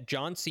looked at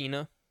John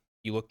Cena,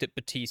 you looked at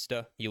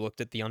Batista, you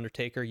looked at The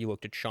Undertaker, you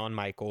looked at Shawn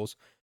Michaels.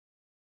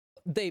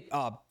 They,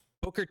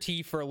 Booker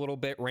T for a little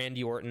bit,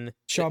 Randy Orton.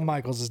 Shawn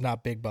Michaels is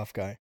not big buff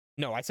guy.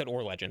 No, I said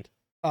or legend.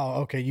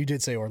 Oh, okay, you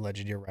did say or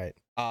legend, you're right.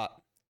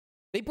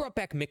 They brought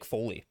back Mick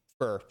Foley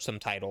for some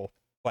title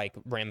like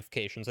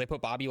ramifications. They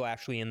put Bobby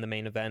Lashley in the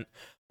main event.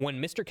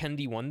 When Mr.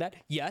 Kennedy won that,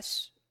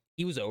 yes,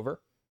 he was over.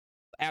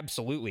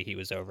 Absolutely, he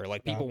was over.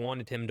 Like, people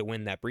wanted him to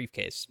win that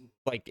briefcase.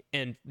 Like,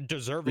 and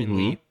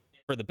deservingly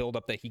for the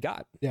buildup that he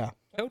got. Yeah.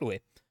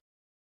 Totally.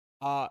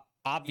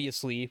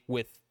 Obviously,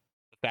 with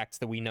the facts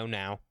that we know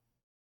now,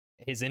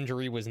 his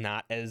injury was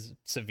not as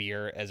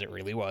severe as it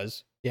really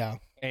was. Yeah.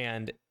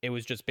 And it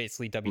was just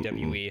basically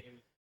WWE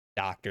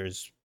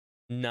doctors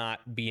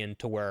not being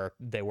to where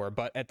they were.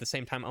 But at the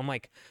same time, I'm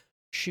like,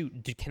 shoot,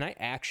 can I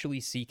actually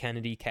see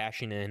Kennedy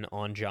cashing in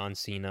on John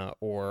Cena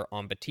or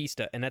on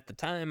Batista? And at the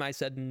time, I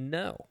said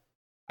no.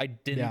 I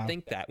didn't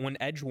think that. When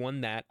Edge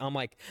won that, I'm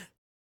like,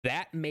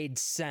 that made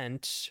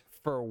sense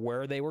for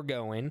where they were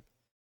going.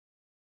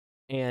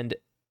 And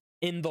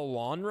in the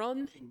long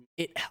run,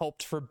 it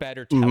helped for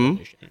better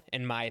television,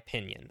 in my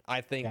opinion.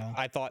 I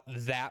thought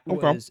that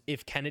was,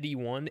 if Kennedy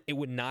won, it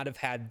would not have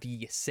had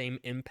the same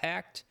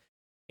impact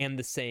and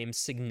the same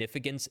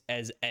significance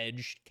as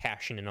Edge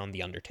cashing in on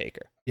The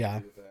Undertaker.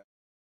 Yeah.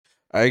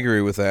 I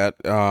agree with that.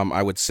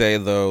 I would say,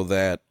 though,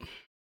 that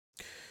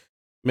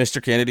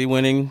Mr. Kennedy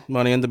winning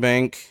Money in the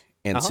Bank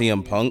and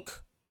CM Punk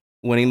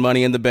winning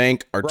Money in the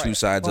Bank are two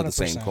sides of the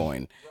same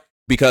coin.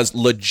 Because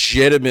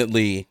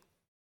legitimately,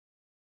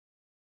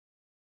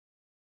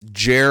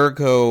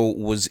 Jericho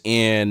was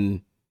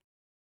in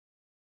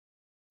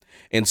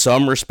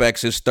some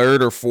respects, his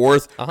third or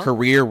fourth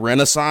career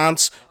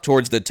renaissance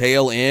towards the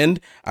tail end.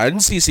 I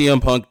didn't see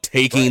CM Punk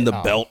taking the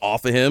belt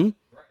off of him.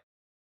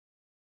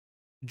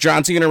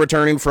 John Cena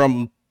returning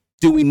from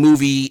doing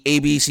movie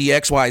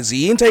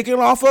ABCXYZ and taking it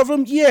off of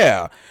him?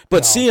 Yeah.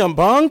 But CM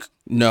Punk?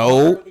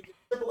 No.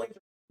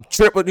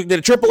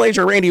 Did Triple H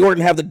or Randy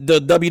Orton have the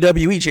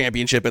WWE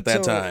championship at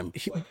that time?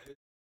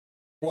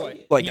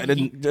 Like, I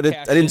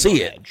didn't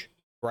see it. Edge,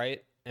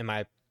 right? Am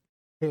I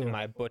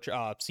butcher?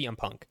 CM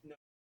Punk.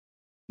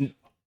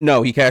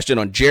 No, he cashed in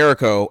on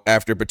Jericho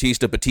after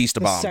Batista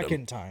bombed him.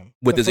 Second time.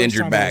 With his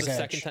injured back.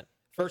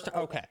 First time,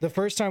 okay. The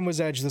first time was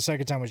Edge, the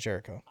second time was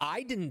Jericho.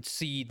 I didn't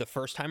see the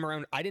first time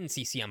around, I didn't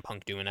see CM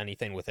Punk doing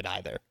anything with it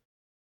either.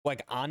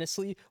 Like,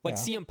 honestly,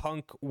 CM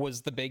Punk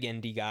was the big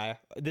indie guy.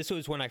 This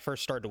was when I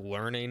first started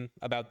learning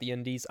about the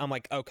indies. I'm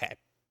like, okay,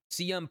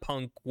 CM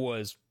Punk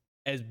was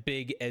as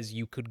big as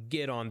you could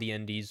get on the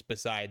indies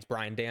besides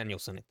Bryan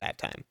Danielson at that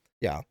time.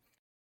 Yeah.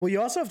 Well, you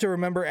also have to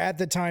remember at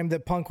the time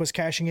that Punk was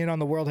cashing in on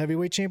the World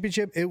Heavyweight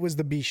Championship, it was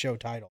the B-Show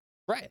title.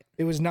 Right.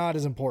 It was not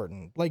as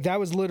important. Like, that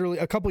was literally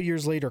a couple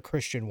years later,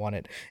 Christian won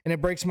it. And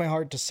it breaks my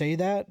heart to say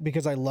that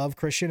because I love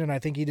Christian and I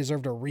think he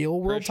deserved a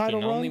real world title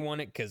run. Christian only won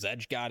it because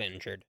Edge got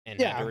injured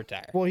and had to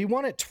retire. Well, he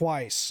won it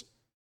twice.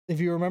 If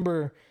you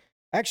remember,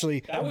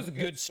 actually. That was a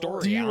good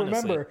story, Do you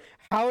remember,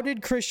 how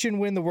did Christian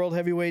win the World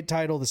Heavyweight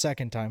title the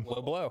second time?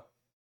 Low blow.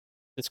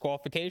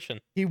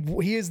 Disqualification.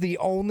 He is the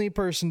only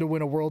person to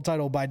win a world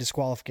title by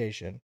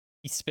disqualification.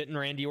 He spit in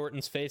Randy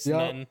Orton's face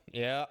and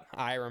then,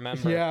 I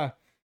remember. Yeah.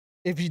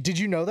 Did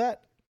you know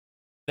that?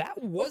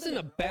 That wasn't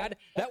a bad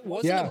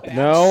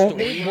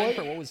story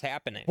for what was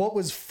happening. What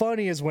was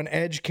funny is when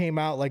Edge came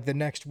out like the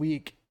next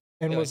week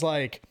and was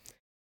like,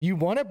 you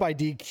won it by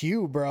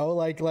DQ, bro.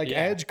 Like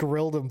Edge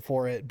grilled him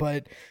for it,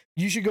 but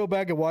you should go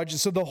back and watch it.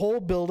 So the whole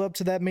build up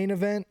to that main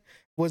event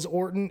was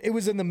Orton. It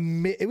was in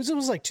the it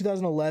was like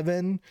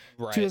 2011,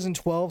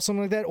 2012,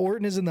 something like that.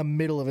 Orton is in the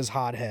middle of his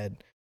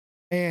hothead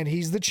and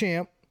he's the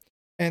champ.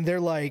 And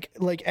they're like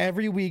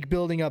every week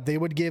building up, they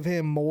would give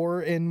him more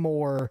and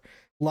more,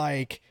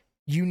 like,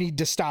 you need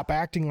to stop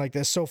acting like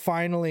this. So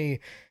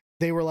finally,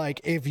 they were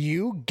like, if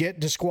you get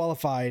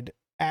disqualified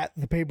at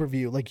the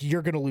pay-per-view, like,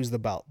 you're going to lose the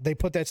belt. They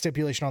put that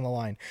stipulation on the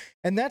line.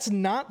 And that's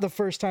not the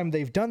first time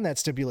they've done that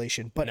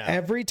stipulation. But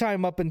every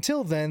time up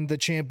until then, the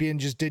champion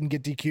just didn't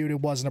get DQ'd. It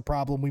wasn't a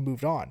problem. We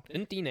moved on.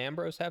 Didn't Dean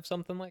Ambrose have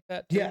something like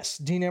that too? Yes,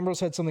 Dean Ambrose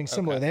had something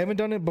similar. They haven't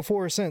done it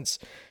before or since.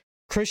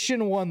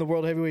 Christian won the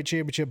World Heavyweight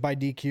Championship by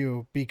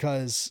DQ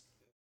because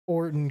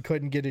Orton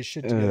couldn't get his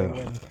shit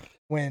together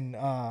when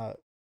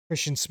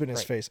Christian spit in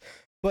his face.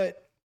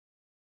 But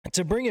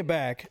to bring it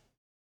back,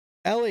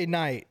 LA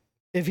Knight,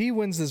 if he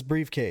wins this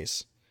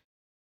briefcase,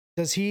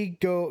 does he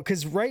go?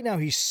 Because right now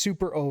he's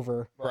super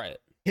over. Right.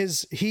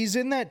 He's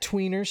in that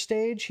tweener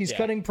stage. He's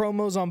cutting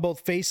promos on both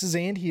faces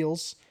and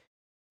heels.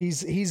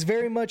 He's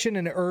very much in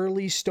an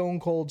early Stone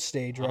Cold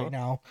stage right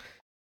now.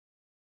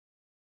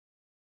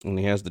 And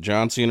he has the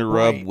John Cena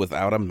rub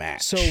without a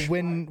match. So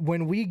when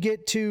we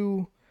get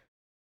to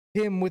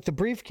him with the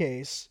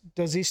briefcase,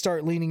 does he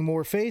start leaning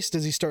more face?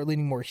 Does he start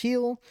leaning more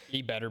heel?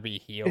 He better be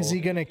heel. Is he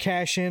going to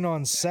cash in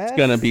on Seth? It's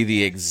going to be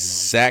the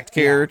exact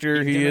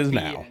character he is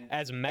now.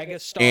 As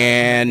megastar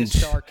as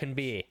megastar can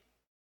be.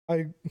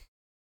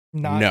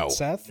 Not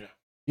Seth?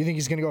 You think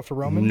he's going to go for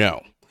Roman?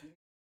 No.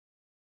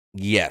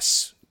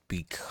 Yes,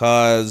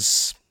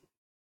 because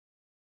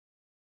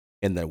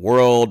in the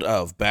world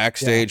of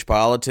backstage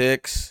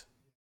politics,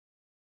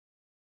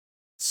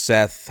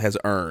 Seth has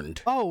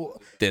earned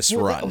this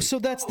run. So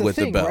that's the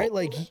thing, right?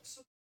 Like,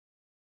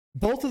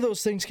 both of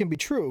those things can be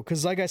true.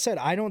 Because, like I said,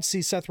 I don't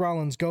see Seth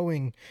Rollins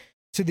going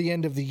to the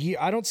end of the year.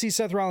 I don't see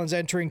Seth Rollins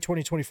entering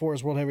 2024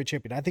 as World Heavyweight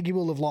Champion. I think he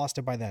will have lost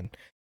it by then.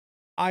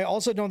 I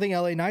also don't think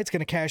LA Knight's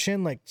going to cash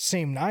in like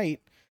same night.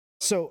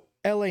 So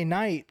LA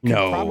Knight could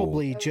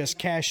probably just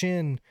cash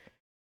in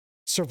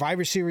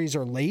Survivor Series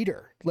or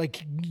later.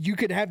 Like, you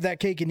could have that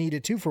cake and eat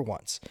it too for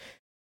once.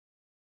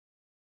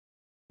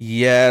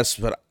 Yes,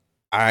 but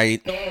LA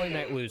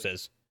Knight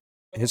loses.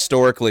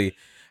 Historically,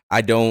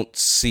 I don't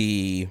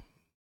see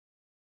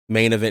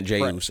main event Jey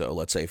Uso,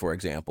 let's say, for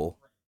example,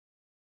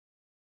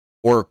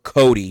 or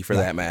Cody, for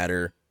that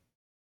matter,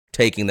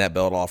 taking that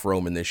belt off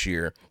Roman this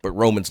year. But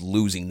Roman's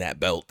losing that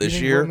belt this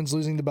year. Roman's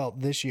losing the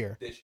belt this year.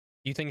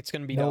 You think it's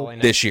going to be LA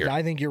Knight? This year.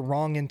 I think you're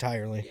wrong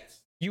entirely.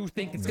 You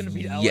think it's going to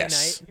be LA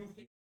Yes.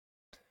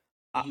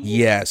 Knight?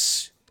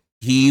 Yes.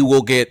 He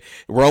will get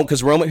Rome,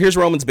 because here's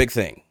Roman's big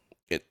thing.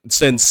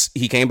 Since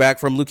he came back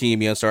from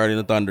leukemia and started in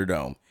the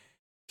Thunderdome,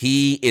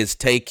 he is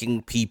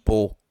taking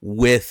people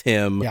with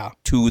him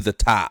to the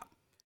top.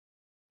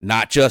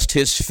 Not just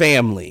his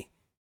family.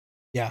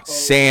 Yeah.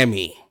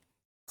 Sammy,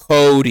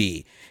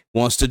 Cody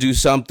wants to do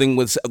something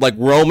with, like,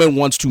 Roman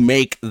wants to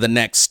make the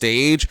next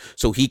stage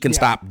so he can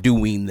stop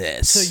doing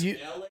this. So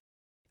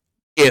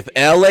if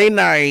LA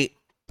Knight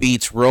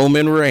beats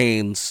Roman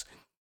Reigns,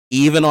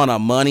 even on a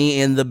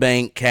Money in the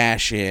Bank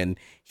cash in,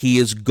 he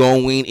is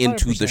going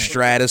into 100%. the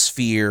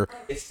stratosphere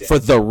for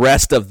the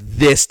rest of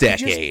this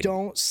decade. I just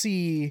don't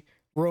see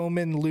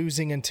Roman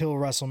losing until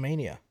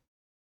WrestleMania.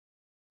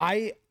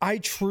 I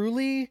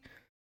truly,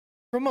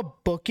 from a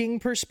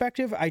booking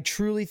perspective, I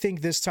truly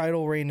think this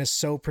title reign is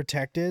so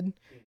protected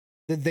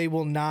that they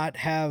will not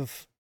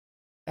have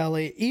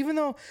LA. Even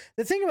though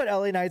the thing about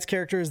LA Knight's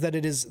character is that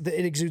it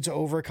exudes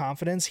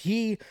overconfidence.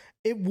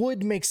 It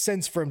would make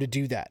sense for him to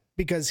do that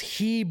because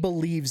he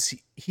believes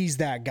he's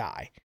that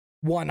guy.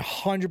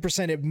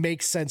 100%, it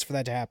makes sense for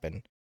that to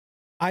happen.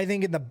 I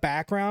think in the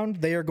background,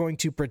 they are going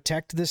to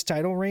protect this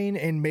title reign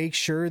and make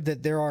sure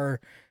that there are,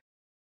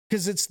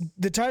 because it's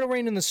the title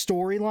reign and the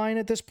storyline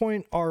at this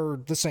point are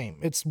the same.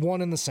 It's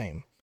one and the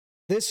same.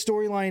 This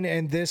storyline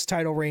and this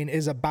title reign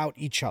is about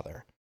each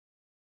other.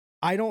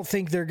 I don't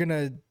think they're going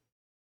to,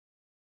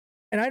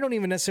 and I don't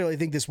even necessarily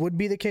think this would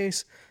be the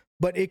case,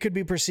 but it could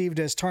be perceived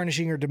as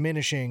tarnishing or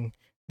diminishing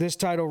this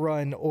title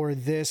run or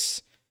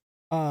this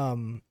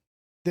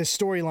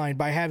storyline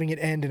by having it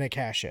end in a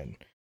cash in.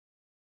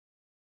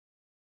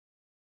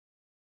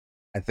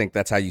 I think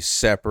that's how you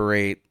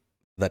separate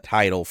the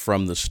title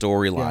from the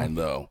storyline,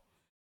 though,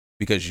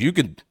 because you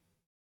can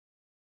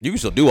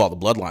still do all the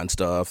bloodline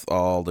stuff,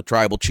 all the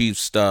tribal chief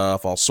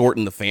stuff, all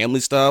sorting the family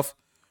stuff,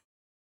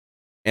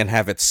 and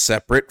have it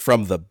separate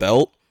from the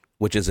belt,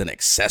 which is an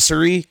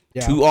accessory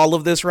to all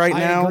of this right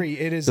now. I agree,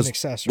 it is an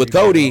accessory. With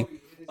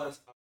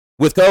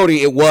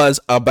Cody, it was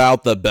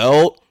about the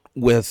belt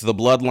with the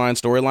bloodline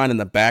storyline in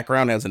the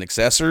background as an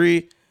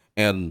accessory,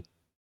 and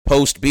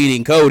post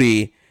beating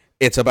Cody,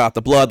 it's about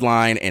the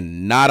bloodline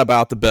and not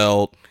about the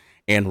belt,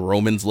 and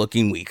Roman's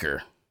looking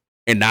weaker.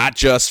 And not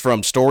just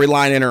from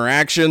storyline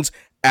interactions,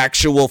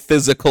 actual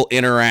physical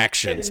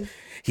interactions.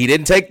 He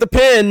didn't take the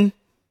pin,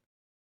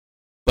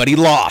 but he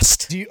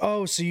lost.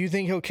 So you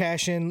think he'll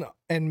cash in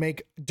and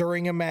make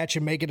during a match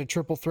and make it a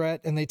triple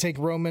threat, and they take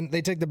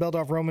the belt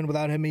off Roman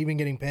without him even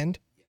getting pinned?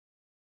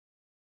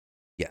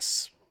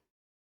 Yes.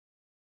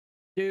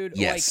 Dude,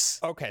 yes.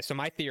 Like, okay, so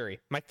my theory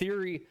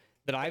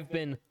that I've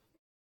been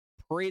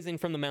praising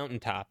from the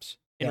mountaintops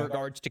in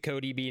regards to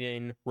Cody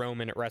beating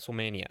Roman at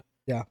WrestleMania.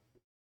 Yeah.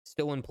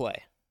 Still in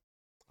play.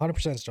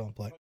 100% still in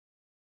play.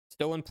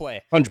 Still in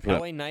play. 100%.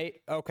 LA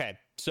Knight, okay,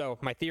 so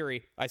my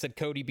theory, I said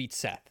Cody beats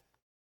Seth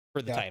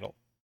for the title.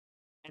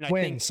 And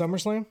When?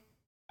 SummerSlam?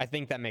 I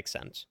think that makes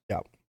sense. Yeah.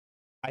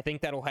 I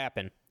think that'll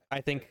happen.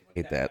 I think I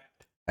hate that.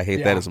 I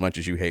hate that as much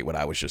as you hate what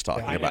I was just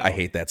talking about. I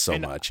hate that so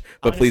much.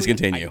 But honestly, please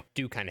continue. I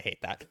do kind of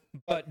hate that.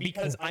 But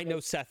because I know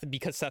Seth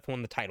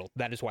won the title,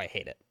 that is why I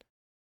hate it.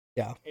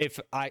 Yeah. If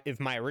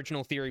my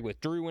original theory with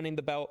Drew winning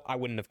the belt, I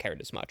wouldn't have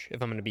cared as much,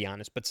 if I'm going to be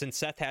honest. But since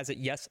Seth has it,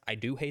 yes, I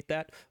do hate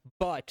that.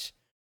 But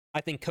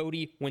I think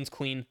Cody wins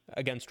clean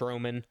against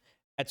Roman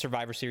at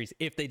Survivor Series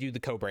if they do the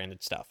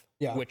co-branded stuff.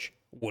 Yeah. Which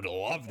would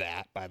love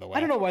that, by the way. I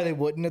don't know why they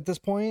wouldn't at this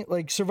point.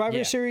 Like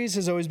Survivor Series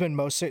has always been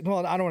well, I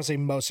don't want to say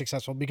most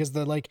successful because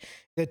the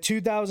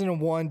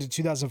 2001 to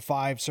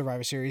 2005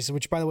 Survivor Series,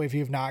 which by the way, if you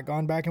have not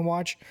gone back and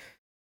watched,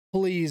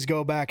 please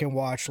go back and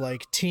watch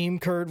like Team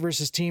Kurt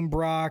versus Team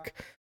Brock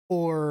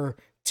or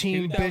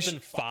Team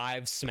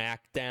 2005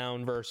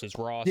 SmackDown versus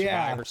Raw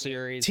Survivor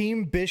Series.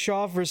 Team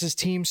Bischoff versus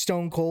Team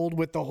Stone Cold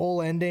with the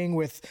whole ending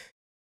with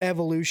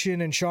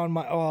Evolution and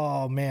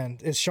oh man,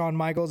 it's Shawn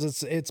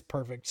Michaels. It's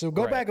perfect. So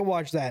go back and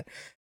watch that.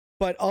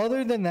 But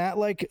other than that,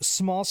 like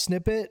small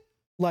snippet,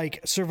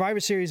 like Survivor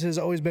Series has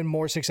always been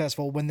more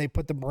successful when they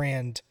put the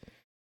brand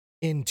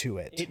into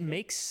it. It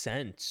makes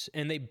sense,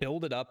 and they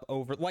build it up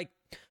over like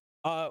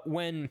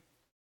when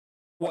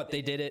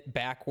they did it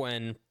back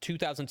when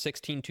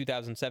 2016,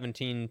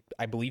 2017,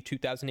 I believe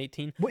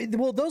 2018.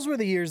 Well, those were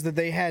the years that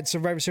they had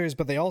Survivor Series,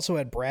 but they also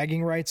had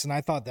bragging rights, and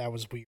I thought that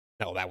was weird.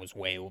 No, that was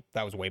way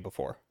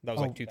before. That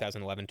was like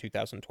 2011,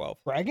 2012.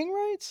 Bragging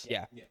rights?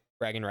 Yeah.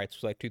 Bragging rights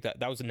was like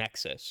that was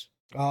Nexus.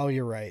 Oh,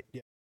 you're right.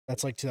 Yeah.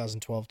 That's like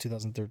 2012,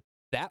 2013.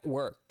 That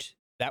worked.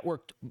 That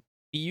worked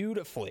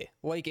beautifully.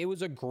 Like it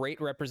was a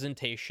great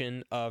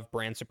representation of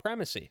brand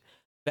supremacy.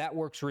 That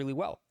works really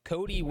well.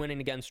 Cody winning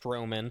against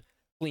Roman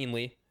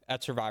cleanly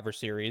at Survivor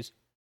Series.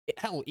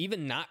 Hell,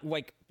 even not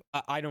like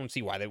I don't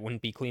see why that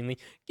wouldn't be cleanly.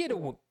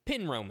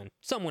 Pin Roman.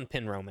 Someone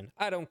pin Roman.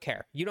 I don't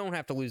care. You don't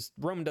have to lose.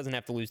 Roman doesn't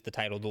have to lose the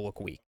title to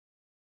look weak.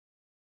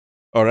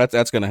 Oh,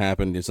 that's going to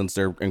happen since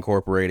they're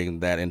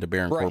incorporating that into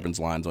Baron Corbin's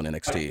lines on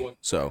NXT.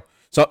 So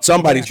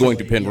somebody's going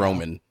to pin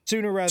Roman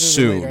sooner rather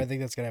than later. I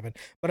think that's going to happen,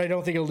 but I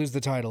don't think he'll lose the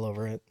title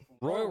over it.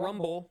 Royal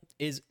Rumble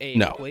is a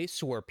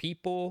place where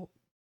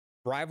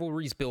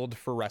rivalries build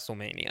for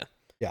WrestleMania.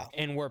 Yeah,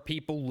 and where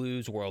people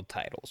lose world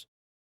titles.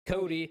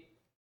 Cody.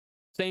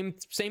 Same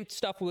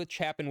stuff which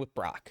happened with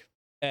Brock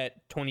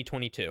at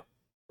 2022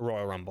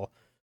 Royal Rumble.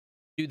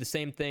 Do the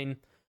same thing.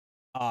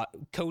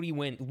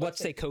 Let's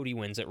say Cody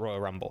wins at Royal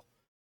Rumble.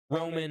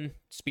 Roman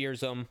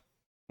spears him.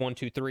 1,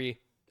 2, 3.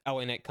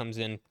 LA Knight comes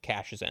in,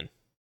 cashes in.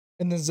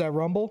 And this is that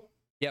Rumble?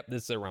 Yep,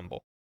 this is a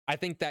Rumble. I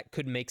think that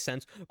could make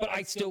sense, but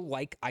I still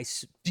like.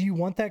 Do you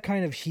want that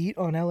kind of heat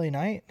on LA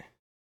Knight?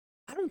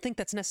 I don't think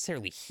that's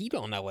necessarily heat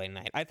on LA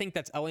Knight. I think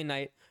that's LA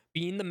Knight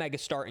being the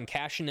megastar and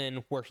cashing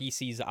in where he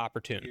sees the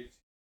opportunity.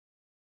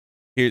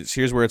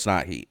 Here's where it's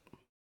not heat,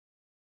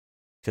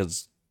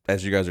 because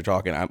as you guys are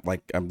talking,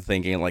 I'm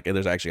thinking like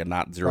there's actually a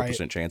not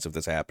 0% chance of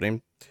this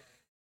happening.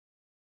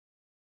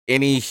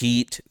 Any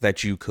heat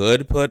that you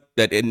could put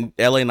that in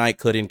LA Knight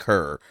could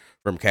incur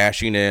from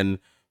cashing in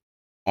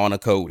on a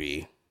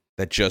Cody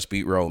that just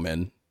beat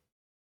Roman,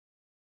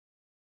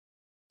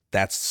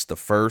 that's the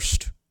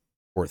first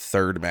or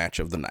third match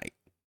of the night,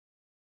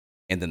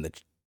 and then the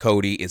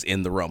Cody is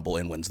in the Rumble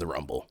and wins the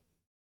Rumble.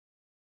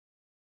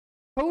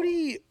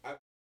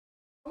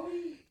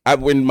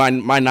 When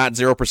my not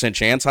 0%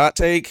 chance hot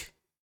take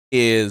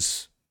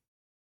is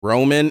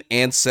Roman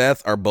and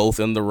Seth are both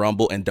in the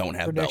Rumble and don't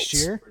have belts.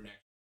 Next year?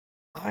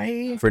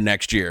 For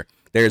next year.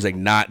 There's a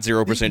not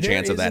 0%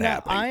 chance of that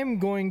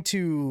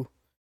happening.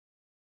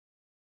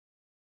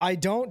 I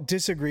don't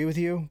disagree with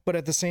you, but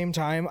at the same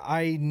time,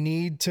 I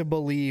need to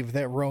believe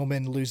that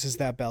Roman loses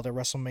that belt at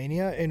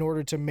WrestleMania in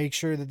order to make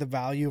sure that the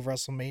value of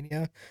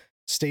WrestleMania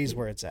stays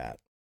where it's at.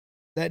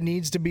 That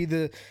needs to be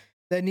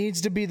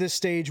the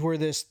stage where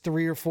this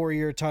 3 or 4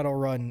 year title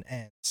run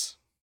ends.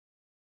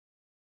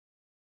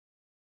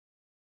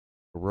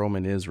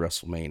 Roman is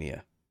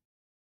WrestleMania.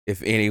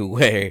 If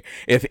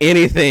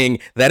anything,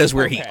 that is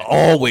where he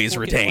always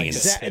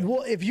retains.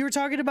 Well, if you're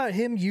talking about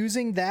him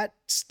using that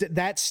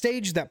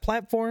stage, that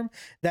platform,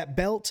 that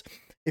belt,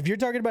 if you're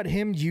talking about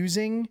him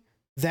using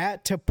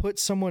that to put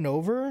someone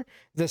over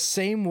the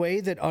same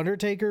way that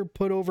Undertaker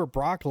put over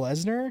Brock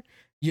Lesnar,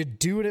 you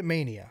do it at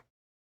Mania.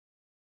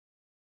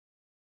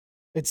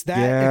 It's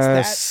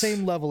that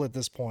same level at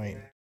this point.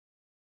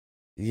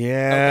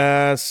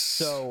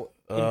 Yes. Okay. So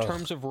in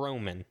terms of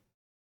Roman,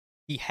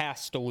 he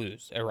has to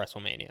lose at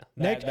WrestleMania.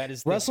 That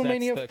is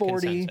WrestleMania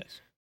 40.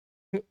 Consensus.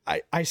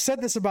 I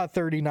said this about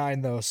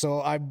 39 though,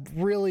 so I'm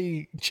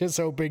really just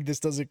hoping this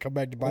doesn't come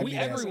back to bite me.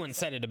 Everyone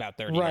said it about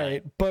 39.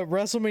 Right, but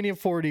WrestleMania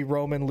 40,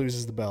 Roman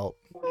loses the belt.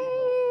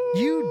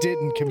 You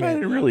didn't commit. I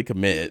didn't really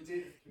commit.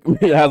 I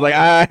was like,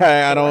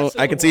 I don't.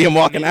 I can see him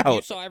walking out.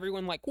 You saw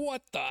everyone like,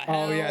 what the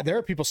hell? Oh yeah, there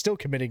are people still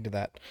committing to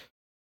that.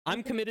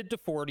 I'm committed to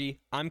 40.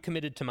 I'm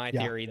committed to my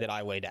theory that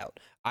I laid out.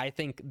 I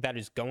think that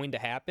is going to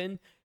happen.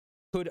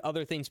 Could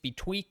other things be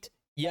tweaked?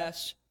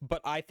 Yes,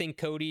 but I think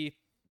Cody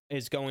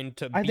is going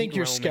to. I think beat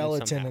your Roman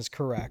skeleton somehow. is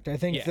correct. I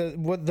think Yeah.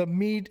 what the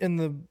meat and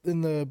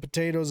the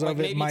potatoes Like, of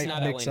it maybe might it's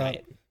not mix LA up.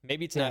 Knight.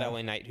 Maybe it's not Yeah.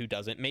 LA Knight who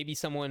does it. Maybe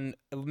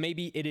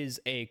it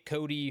is a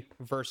Cody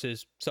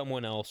versus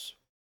someone else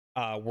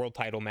world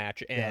title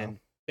match, and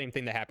same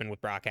thing that happened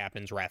with Brock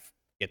happens. Ref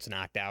gets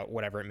knocked out,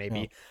 whatever it may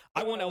be.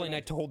 I want LA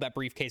Knight to hold that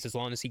briefcase as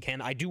long as he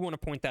can. I do want to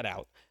point that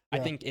out. I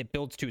Yeah. think it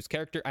builds to his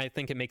character. I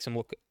think it makes him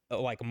look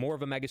like more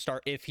of a megastar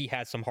if he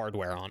has some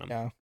hardware on him.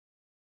 Yeah.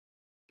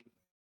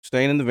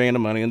 Staying in the vein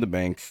of Money in the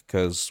Bank,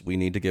 because we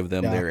need to give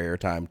them Yeah. their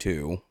airtime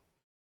too.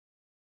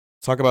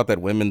 Let's talk about that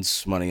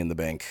women's Money in the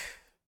Bank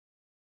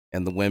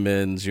and the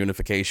women's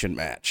unification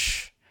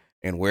match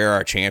and where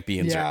our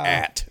champions are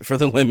at for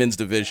the women's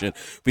division,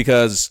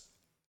 because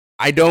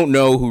I don't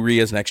know who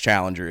Rhea's next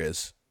challenger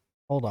is.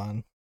 Hold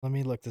on. Let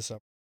me look this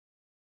up.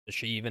 Does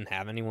she even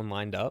have anyone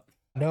lined up?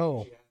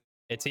 No.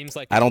 It seems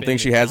like I don't think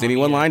she has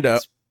anyone lined up.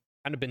 It's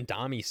kind of been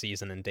Dami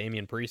season and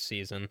Damian Priest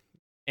season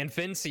and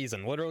Finn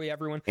season. Literally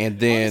everyone. And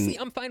then Honestly,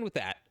 I'm fine with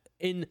that.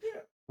 In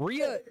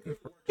Rhea,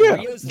 yeah,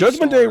 Rhea's the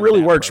Judgment star Day of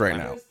really that works right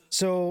program. now.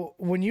 So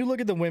when you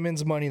look at the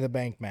women's Money in the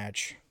Bank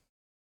match,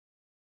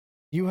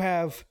 you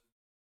have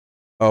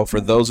Oh,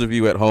 for those of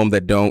you at home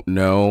that don't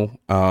know,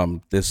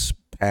 this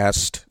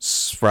past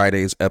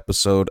Friday's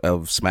episode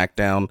of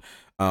SmackDown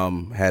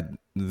had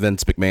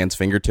Vince McMahon's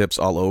fingertips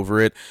all over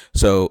it.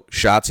 So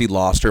Shotzi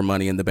lost her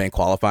Money in the Bank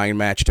qualifying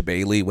match to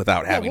Bayley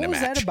without having what a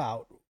was match. that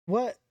about?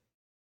 What?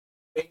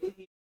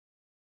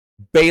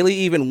 Bayley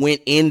even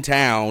went in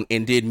town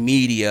and did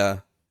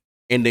media,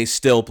 and they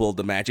still pulled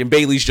the match. And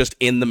Bayley's just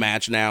in the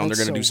match now, and That's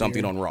they're going to so do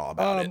something weird. on Raw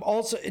about it.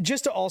 Also,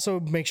 just to also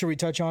make sure we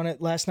touch on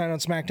it, last night on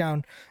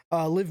SmackDown,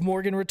 Liv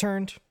Morgan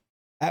returned.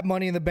 At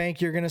Money in the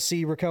Bank, you're going to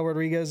see Raquel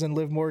Rodriguez and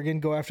Liv Morgan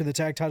go after the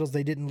tag titles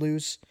they didn't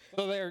lose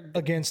So they're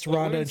against the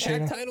Ronda and women's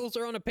tag Shayna. titles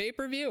are on a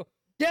pay-per-view.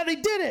 Yeah, they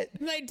did it.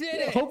 They did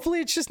it. Hopefully,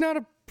 it's just not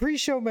a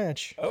pre-show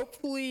match.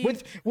 Hopefully,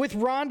 With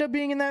Ronda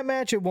being in that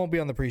match, it won't be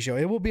on the pre-show.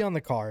 It will be on the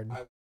card.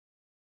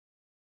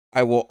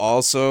 I will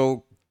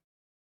also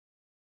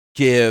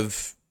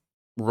give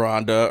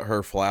Ronda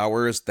her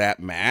flowers. That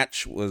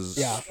match was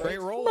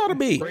great roll. about a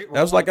B. Great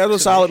That was a roll-up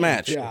solid submission,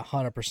 match. too. Yeah,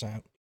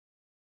 100%.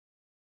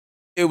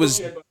 It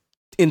was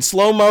in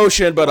slow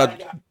motion,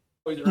 but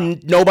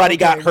nobody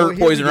got Okay, well, hurt.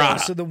 here we Poison go. Rana.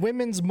 So the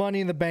women's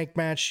Money in the Bank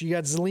match, you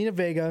got Zelina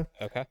Vega,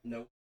 Okay,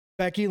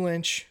 Becky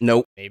Lynch,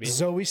 Nope. maybe.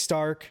 Zoe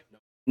Stark,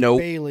 Nope.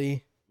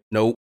 Bailey,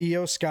 Nope.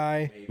 Io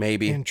Sky,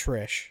 Maybe. and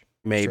Trish.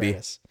 Maybe.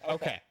 Stratus.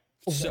 Okay.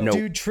 So, Nope.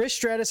 Dude, Trish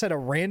Stratus had a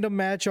random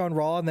match on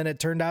Raw, and then it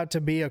turned out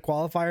to be a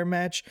qualifier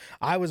match.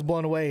 I was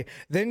blown away.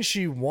 Then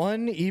she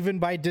won, even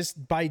by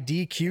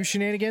DQ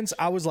shenanigans.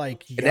 I was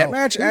like, yo, That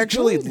match it was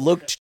actually good.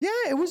 looked Yeah,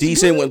 it was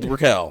decent good. with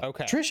Raquel.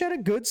 okay. Trish had a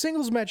good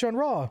singles match on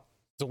Raw.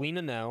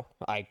 Zelina, no.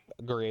 I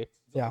agree.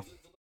 Yeah.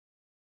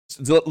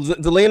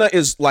 Zelina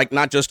is like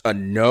not just a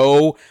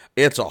no,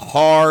 it's a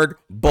hard,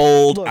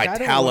 bold, Look, I don't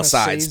want to say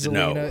italicized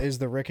Zelina no. is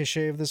the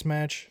Ricochet of this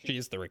match, She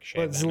is the Ricochet.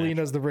 but of that match.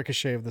 Zelina's the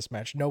Ricochet of this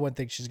match. No one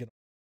thinks she's gonna.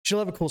 She'll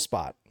have a cool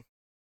spot,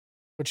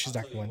 but she's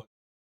not gonna win.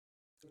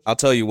 I'll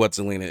tell you what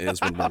Zelina is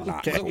when we're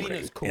not Okay. voting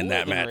Zelina's cooler in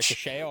that than match.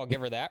 Ricochet. I'll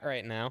give her that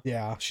right now.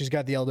 Yeah, she's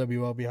got the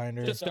LWO behind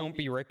her. Just don't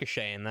be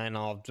Ricochet, and then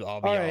I'll be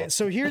All right,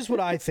 so here's what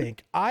I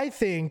think. I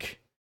think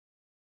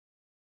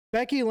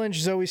Becky Lynch,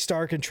 Zoe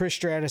Stark, and Trish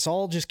Stratus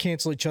all just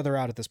cancel each other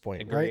out at this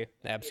point, Agree. right?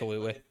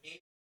 Absolutely.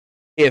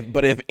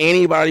 If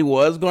anybody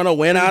was gonna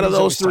win out of Zoe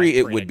those three,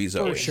 Stark, it would be For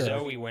Zoe. sure.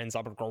 Zoe wins.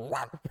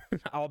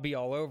 I'll be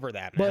all over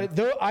that, man. But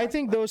though I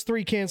think those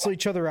three cancel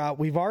each other out.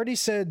 We've already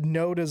said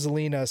no to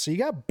Zelina, so you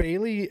got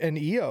Bailey and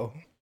Io.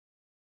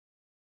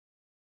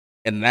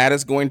 And that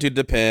is going to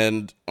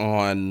depend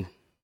on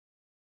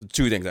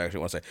two things I actually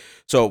want to say.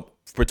 So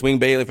between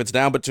Bailey, if it's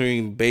down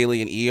between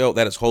Bailey and Io,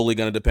 that is wholly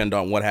going to depend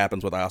on what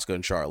happens with Asuka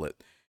and Charlotte.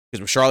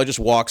 Because if Charlotte just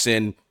walks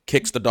in,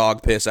 kicks the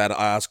dog piss out of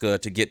Asuka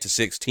to get to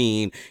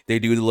 16, they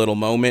do the little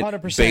moment,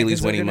 100%. Bailey's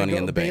 'cause they're winning gonna Money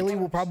in the Bailey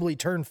Bank. will probably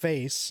turn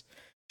face.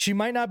 She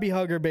might not be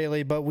Hugger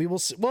Bailey, but we will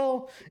see.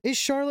 Well, is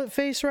Charlotte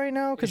face right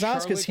now? Because Is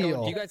Charlotte Asuka's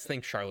heel. Do you guys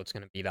think Charlotte's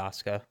going to beat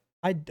Asuka?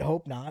 I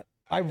hope not.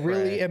 I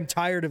really Right. am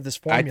tired of this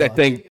I formula.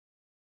 think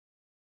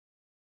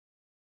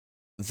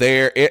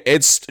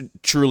it's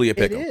truly a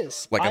pick 'em.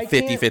 is. Like I a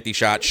 50-50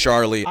 shot.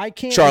 I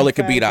can't Charlotte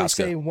could beat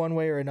emphatically say Asuka. one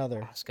way or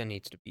another. Asuka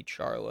needs to beat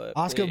Charlotte.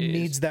 Asuka please.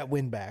 needs that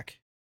win back.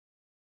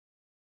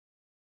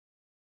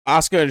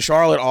 Asuka and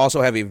Charlotte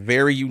also have a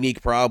very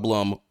unique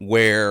problem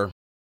where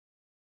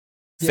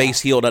Yeah.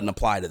 face heel doesn't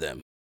apply to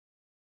them.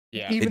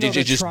 Yeah. Even It though just-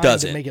 they're it just trying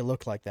doesn't. to make it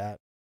look like that.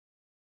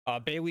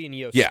 Bailey and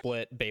Io Yeah.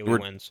 split. Bailey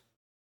We're- wins.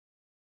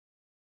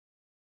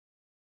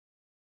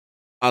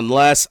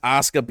 Unless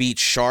Asuka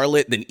beats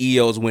Charlotte, then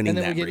Io's winning And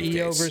then that we get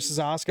Io briefcase. versus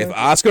Asuka. If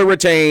Asuka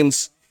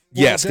retains,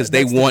 Well, yes, because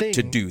they that's the want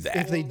to thing. do that.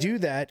 If they do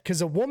that,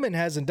 because a woman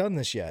hasn't done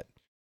this yet,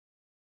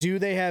 do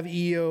they have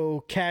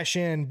Io cash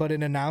in, but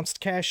an announced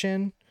cash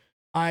in?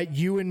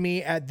 You and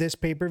me at this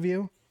pay per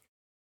view,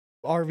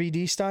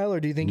 RVD style,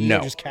 or do you think No.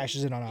 Io just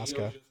cashes in on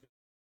Asuka?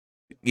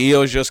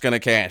 Io's just going to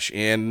cash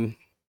in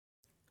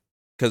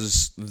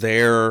because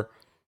they're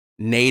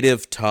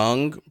native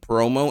tongue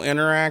promo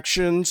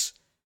interactions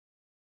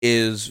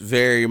is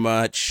very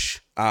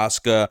much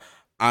Asuka.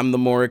 I'm the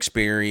more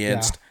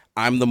experienced.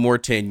 I'm the more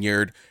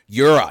tenured.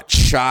 You're a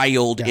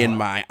child in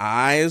my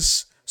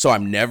eyes, so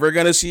I'm never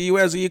going to see you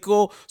as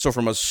equal. So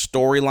from a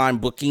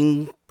storyline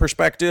booking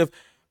perspective,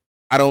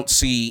 I don't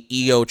see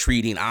Io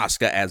treating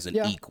Asuka as an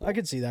equal. I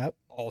could see that.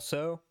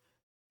 Also,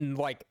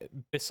 like,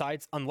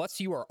 besides, unless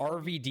you are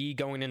RVD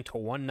going into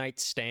One Night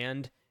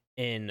Stand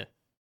in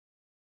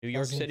New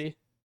York City?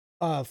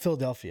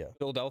 Philadelphia.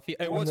 Philadelphia?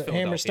 It was the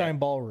Philadelphia. Hammerstein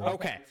Ballroom.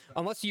 Okay.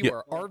 Unless you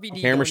are RVD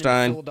going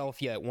Hammerstein. into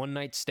Philadelphia at One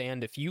Night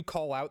Stand, if you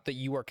call out that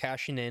you are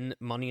cashing in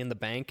Money in the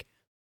Bank,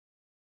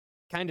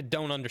 kind of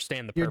don't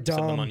understand the purpose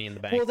of the Money in the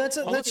Bank. Well,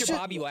 unless you're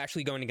Bobby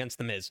Lashley going against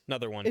The Miz.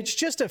 Another one. It's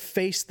just a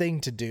face thing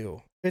to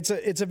do. It's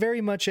a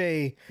very much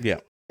a...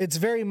 Yeah. It's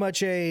very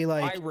much a,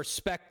 like... I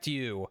respect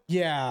you.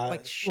 Yeah.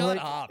 Like, shut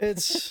up.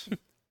 It's...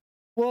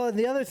 Well, and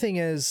the other thing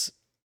is,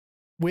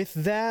 with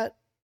that,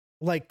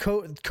 like,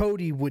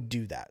 Cody would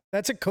do that.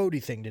 That's a Cody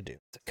thing to do.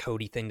 It's a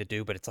Cody thing to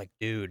do, but it's like,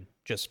 dude,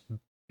 just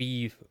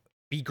be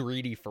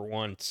greedy for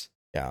once.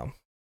 Yeah.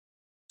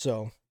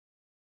 So...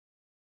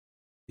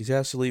 He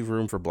has to leave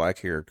room for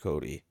black-haired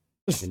Cody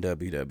in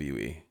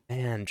WWE.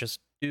 Man, just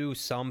do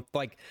some,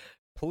 like,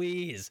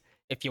 please.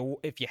 If you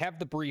have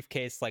the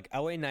briefcase, like,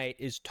 LA Knight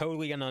is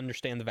totally gonna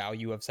understand the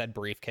value of said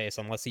briefcase,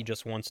 unless he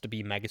just wants to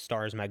be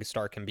Megastar, as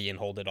Megastar can be and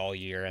hold it all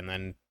year, and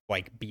then,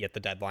 like, be at the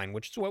deadline,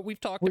 which is what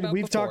we've talked about.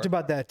 We've before. talked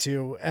about that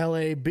too.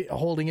 LA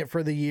holding it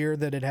for the year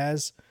that it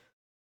has.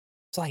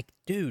 It's like,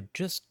 dude,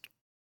 just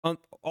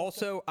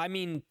also, I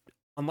mean,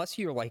 unless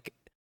you're like,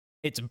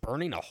 it's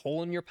burning a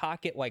hole in your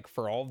pocket, like,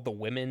 for all of the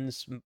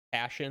women's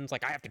cash-ins.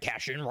 Like, I have to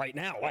cash in right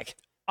now. Like,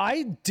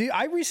 I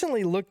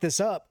recently looked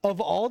this up.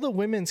 Of all the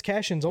women's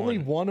cash-ins, only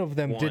one of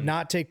them did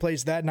not take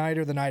place that night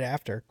or the night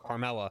after.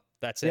 Carmella,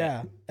 that's it.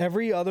 Yeah,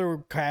 every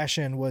other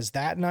cash-in was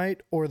that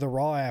night or the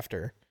Raw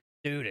after.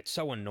 Dude, it's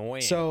so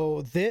annoying.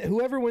 So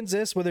whoever wins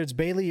this, whether it's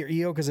Bayley or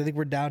Io, because I think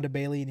we're down to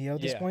Bayley and Io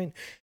at this point,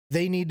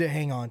 they need to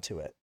hang on to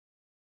it.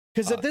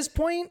 Because at this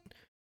point,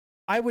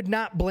 I would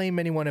not blame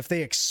anyone if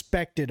they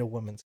expected a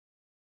women's.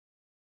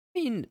 I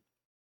mean,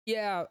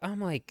 yeah,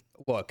 I'm like,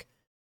 look,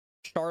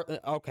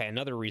 Charlotte. Okay,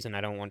 another reason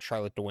I don't want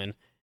Charlotte to win.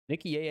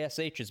 Nikki ASH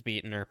is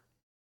beating her.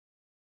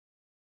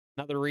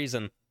 Another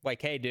reason,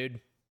 like, hey, dude,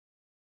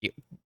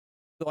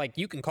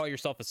 you can call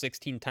yourself a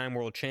 16-time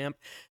world champ.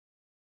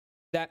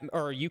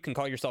 Or you can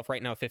call yourself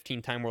right now a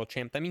 15-time world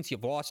champ. That means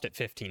you've lost it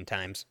 15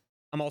 times.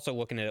 I'm also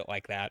looking at it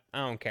like that. I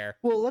don't care.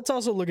 Well, let's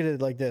also look at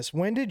it like this.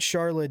 When did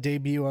Charlotte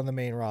debut on the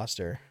main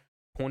roster?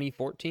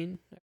 2014.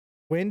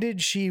 When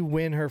did she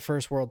win her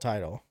first world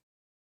title?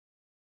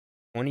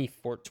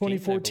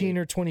 2014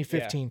 or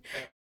 2015.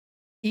 Yeah.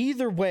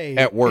 Either way,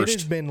 at worst, it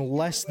has been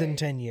less than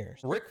 10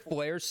 years. Ric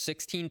Flair's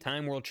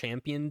 16-time world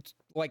champion,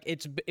 like,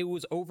 it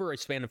was over a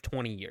span of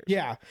 20 years.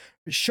 Yeah.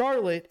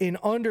 Charlotte, in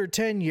under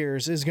 10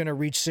 years, is going to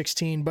reach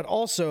 16, but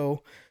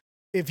also,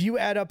 if you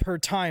add up her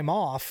time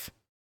off,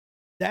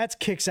 that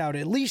kicks out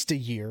at least a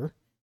year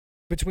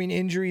between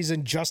injuries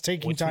and just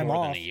taking time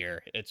off. Than a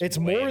year. It's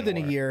more than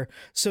a year.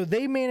 So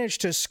they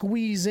managed to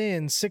squeeze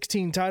in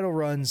 16 title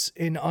runs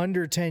in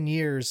under 10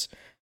 years.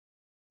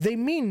 They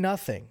mean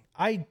nothing.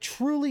 I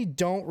truly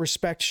don't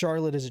respect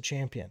Charlotte as a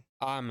champion.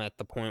 I'm at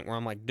the point where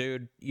I'm like,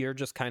 dude, you're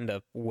just kind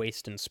of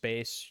wasting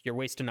space. You're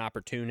wasting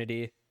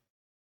opportunity.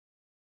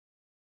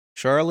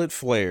 Charlotte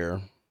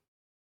Flair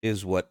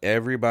is what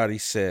everybody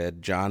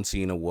said John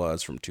Cena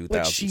was from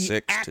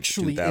 2006 to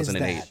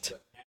 2008.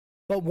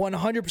 But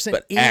 100%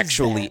 but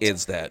actually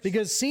is that.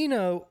 Because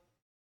Cena,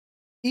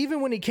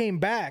 even when he came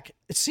back,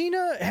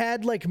 Cena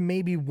had like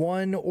maybe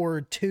one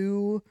or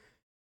two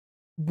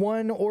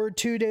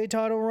day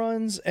title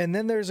runs, and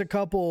then there's a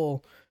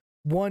couple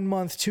 1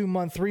 month, 2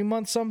 month, 3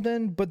 month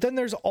something, but then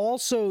there's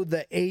also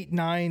the 8,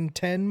 9,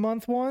 10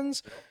 month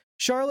ones.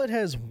 Charlotte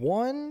has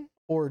 1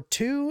 or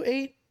 2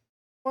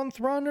 8-month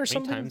run or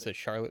something. How many times has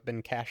Charlotte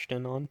been cashed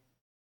in on?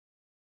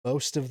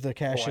 Most of the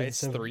cash-ins.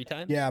 Twice, 3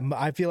 times? Yeah,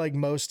 I feel like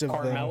most of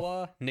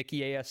Carmella,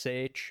 Nikki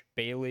ASH,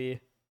 Bayley.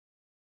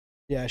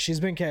 Yeah, she's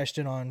been cashed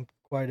in on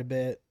quite a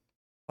bit.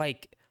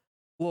 Like,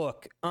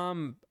 look,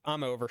 I'm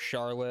over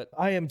Charlotte.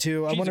 I am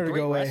too. I She's want her to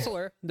go away.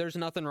 Wrestler. There's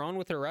nothing wrong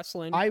with her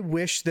wrestling. I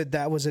wish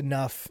that was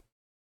enough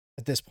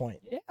at this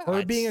point. Yeah,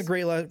 her being a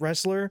great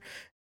wrestler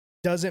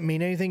doesn't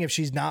mean anything if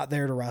she's not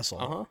there to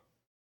wrestle.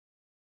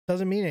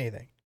 Doesn't mean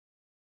anything.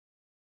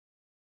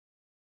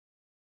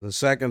 The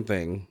second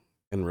thing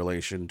in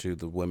relation to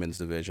the women's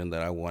division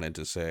that I wanted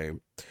to say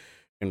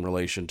in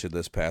relation to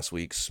this past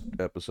week's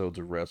episodes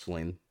of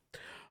wrestling.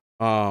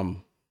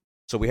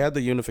 So we had the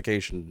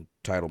unification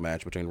title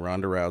match between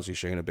Ronda Rousey,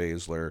 Shayna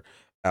Baszler,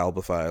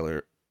 Alba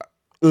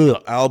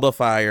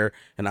Fire,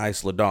 and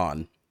Isla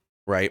Dawn,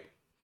 right?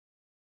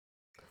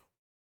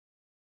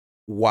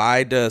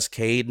 Why does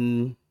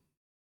Kaden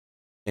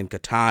and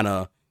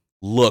Katana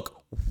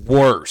look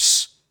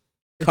worse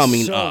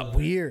coming up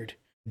weird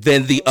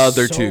than the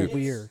other two?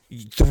 Weird.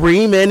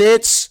 3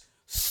 minutes,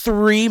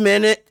 3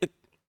 minute.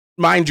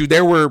 Mind you,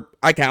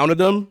 I counted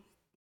them.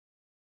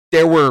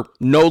 there were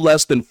no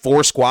less than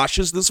 4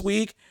 squashes this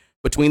week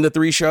between the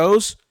 3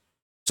 shows.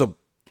 So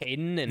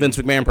Caden and Vince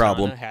McMahon Katana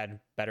problem. had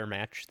better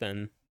match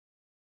than.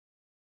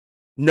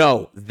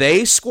 No,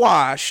 they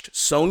squashed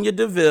Sonya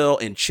Deville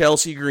and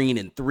Chelsea Green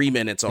in 3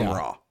 minutes on Yeah.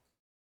 Raw.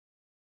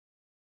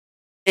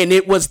 And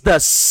it was the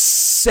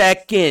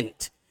second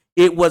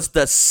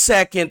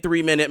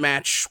 3-minute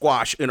match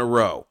squash in a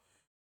row.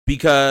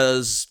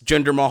 Because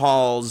Jinder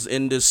Mahal's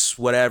Indus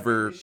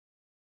whatever.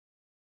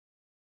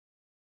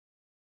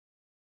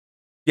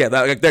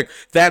 Yeah,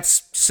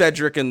 that's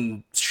Cedric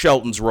and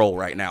Shelton's role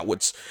right now.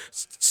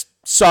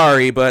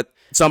 Sorry, but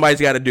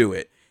somebody's got to do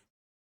it.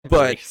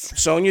 But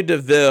Sonya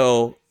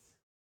Deville,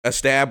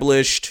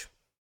 established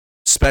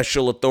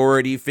special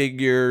authority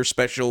figure,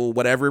 special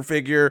whatever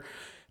figure.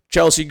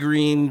 Chelsea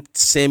Green,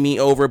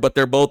 semi-over, but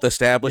they're both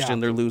established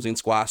and they're losing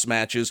squash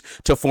matches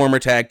to former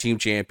tag team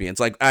champions.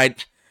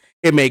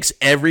 It makes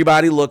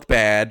everybody look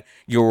bad.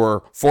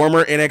 Your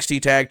former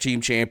NXT tag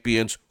team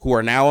champions who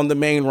are now on the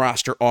main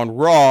roster on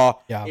Raw,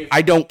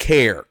 I don't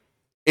care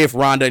if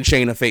Ronda and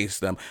Shayna face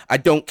them. I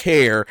don't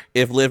care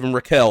if Liv and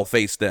Raquel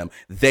face them.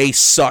 They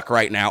suck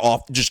right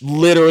now,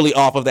 literally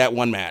off of that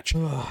one match.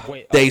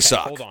 Wait, they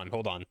suck.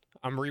 Hold on.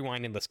 I'm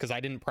rewinding this because I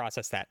didn't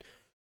process that.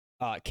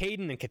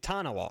 Caden and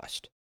Katana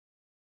lost.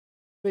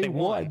 They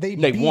won. They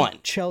beat won.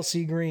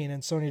 Chelsea Green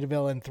and Sonya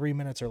Deville in 3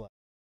 minutes or less.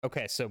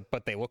 Okay,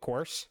 but they look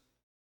worse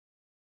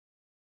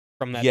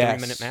from that Yes.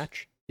 3-minute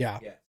match? Yeah.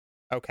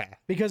 Okay.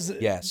 Because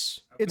Yes.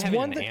 it's I'm having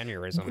one an thing.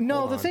 aneurysm. No,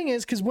 Hold the on. thing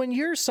is, because when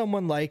you're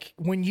someone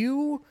when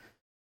you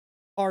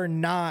are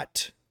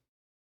not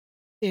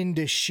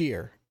into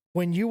Sheer,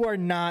 when you are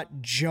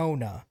not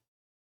Jonah,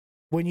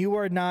 when you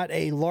are not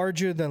a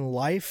larger than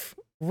life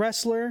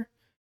wrestler,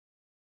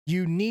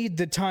 you need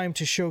the time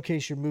to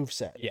showcase your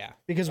moveset. Yeah.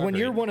 Because when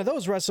you're Agreed. one of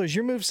those wrestlers,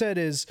 your moveset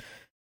is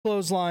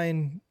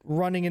clothesline,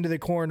 running into the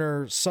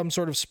corner, some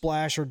sort of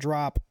splash or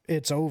drop,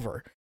 it's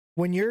over.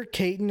 When you're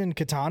Katen and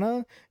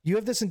Katana, you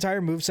have this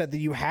entire moveset that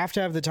you have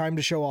to have the time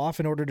to show off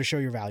in order to show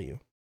your value.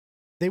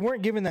 They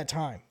weren't given that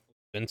time.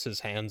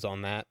 Vince's hands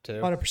on that, too.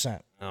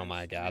 100%. Oh,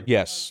 my God.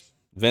 Yes.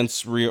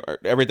 Vince,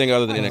 everything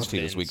other than I love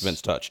NXT this week, Vince.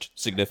 Vince touched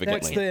significantly.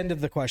 That's the end of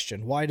the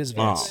question. Why does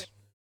Vince?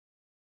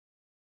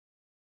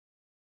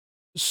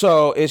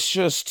 So it's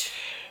just,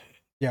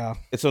 Yeah.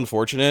 it's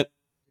unfortunate,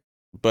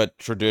 but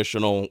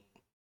traditional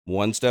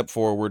 1 step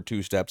forward,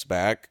 2 steps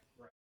back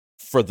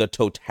for the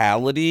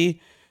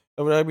totality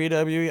of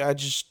WWE.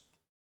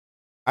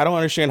 I don't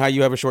understand how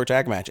you have a short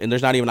tag match and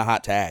there's not even a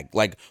hot tag.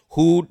 Like,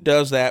 who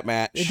does that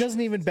match? It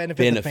doesn't even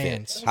benefit the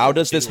fans. How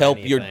does this help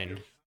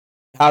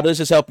how does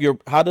this help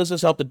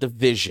the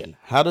division?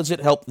 How does it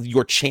help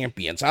your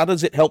champions? How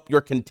does it help your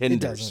It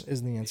contenders? doesn't,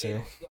 is the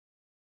answer.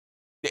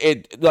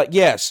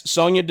 Yes,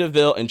 Sonya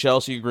Deville and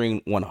Chelsea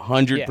Green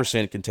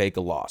 100% can take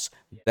a loss.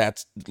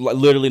 That's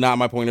literally not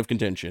my point of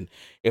contention.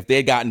 If they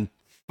had gotten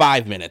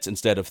 5 minutes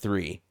instead of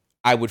 3,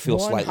 I would feel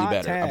One slightly hot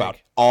better tag. about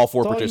all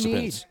 4 That's all you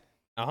participants.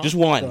 Uh-huh. Just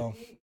one. So,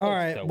 all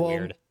right. So well,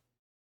 weird.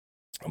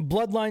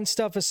 Bloodline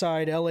stuff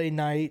aside, LA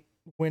Knight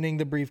winning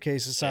the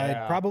briefcase aside,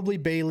 Yeah. probably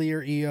Bailey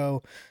or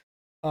EO.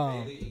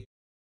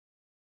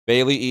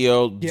 Bailey,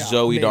 Io, Yeah,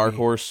 Zoe, maybe. Dark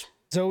Horse.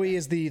 Zoe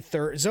is the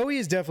third. Zoe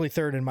is definitely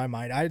third in my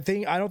mind. I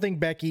don't think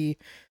Becky,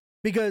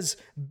 because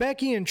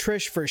Becky and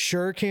Trish for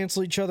sure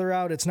cancel each other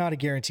out. It's not a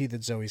guarantee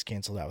that Zoe's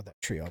canceled out with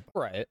that trio.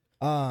 Right.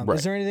 Right.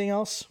 Is there anything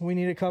else we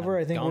need to cover?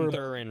 I think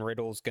Gunther and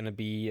Riddle's going to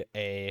be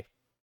a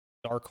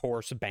dark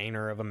horse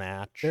banger of a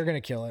match. they're gonna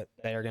kill it.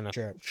 They're going to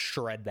Sure.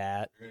 shred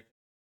that.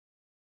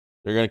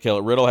 They're going to kill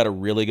it. Riddle had a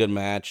really good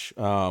match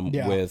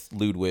Yeah. with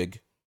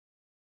Ludwig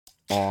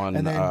on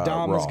And then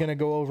Dom Raw. is gonna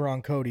go over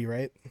on Cody,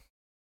 right?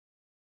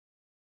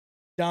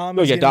 Dom.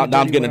 Oh, is yeah, getting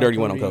Dom's getting a dirty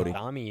one on Cody.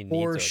 Tommy needs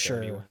For a dirty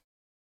sure. one.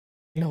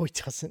 No, he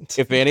doesn't.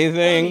 If Tommy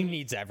anything,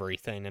 needs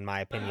everything, in my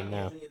opinion,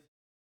 now.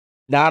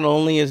 not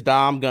only is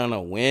Dom going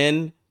to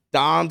win,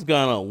 Dom's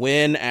going to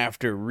win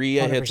after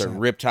Rhea hits a 100%.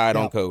 riptide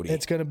on Yep, Cody.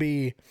 It's gonna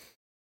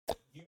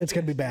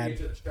be bad.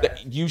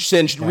 You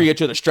cinched Rhea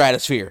to the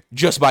stratosphere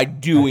just by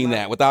doing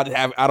that.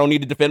 I don't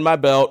need to defend my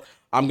belt.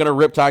 I'm going to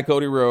riptide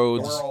Cody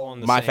Rhodes. We're all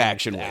on the My same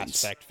faction wins.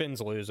 aspect. Finn's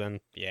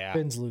losing. Yeah.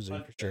 Finn's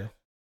losing for sure.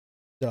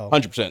 So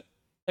 100%.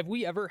 Have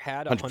we ever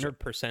had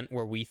 100%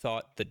 where we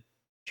thought the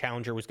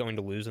challenger was going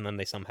to lose and then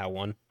they somehow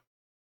won?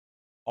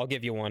 I'll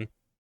give you one.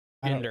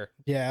 I don't- Jinder.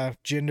 yeah,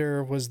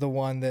 Jinder was the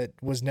one that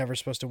was never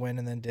supposed to win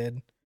and then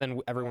did. Then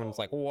everyone was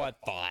like, what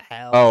the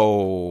hell?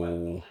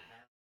 Oh,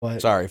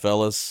 But sorry,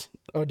 fellas.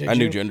 oh, did I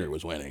knew you? Jinder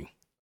was winning.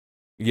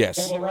 Yes.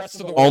 Well, the rest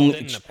of the world Only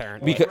didn't,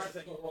 apparently. because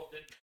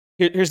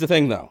here's the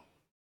thing, though.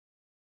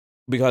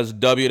 Because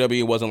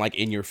WWE wasn't like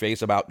in your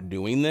face about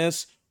doing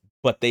this,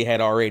 but they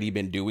had already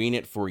been doing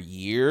it for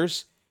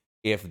years.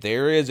 If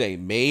there is a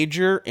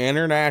major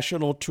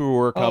international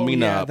tour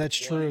coming oh, yeah, up, that's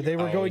true. They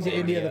were going to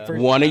India the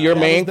first. one of your that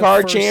main was the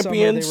card first summer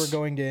champions, They were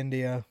going to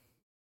India.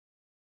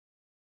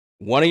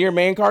 one of your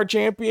main card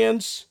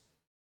champions,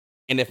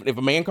 and if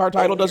a main card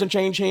title doesn't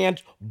change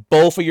hands,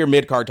 both of your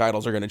mid card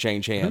titles are going to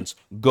change hands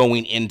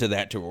going into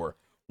that tour.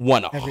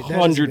 That is a good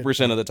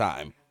 100% of the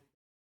time.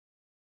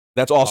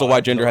 That's also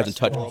why The Jinder rest hasn't of the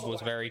touched world me.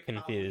 was very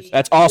confused.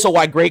 That's also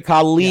why Great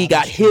Khali Yeah,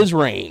 got that's true. his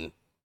reign.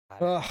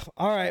 All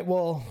right,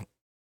 well,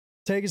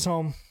 take us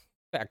home.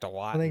 Fact a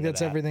lot. I think into that's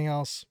that. everything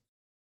else.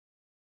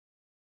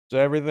 So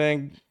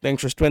everything.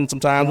 Thanks for spending some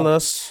time Yep. with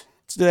us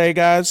today,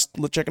 guys.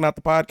 Checking out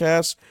the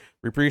podcast.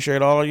 We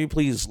appreciate all of you.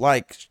 Please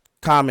like,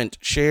 comment,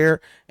 share,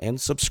 and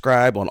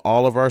subscribe on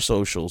all of our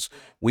socials.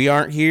 We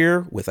aren't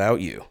here without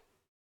you.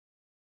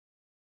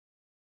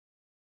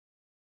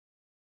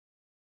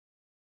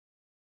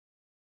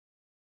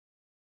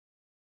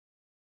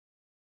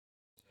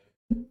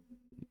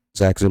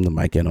 Zach, zoom the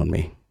mic in on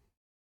me.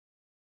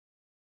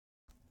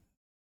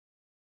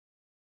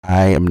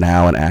 I am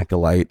now an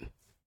acolyte.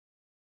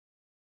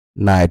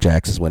 Nia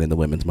Jax is winning the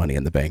women's Money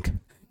in the Bank.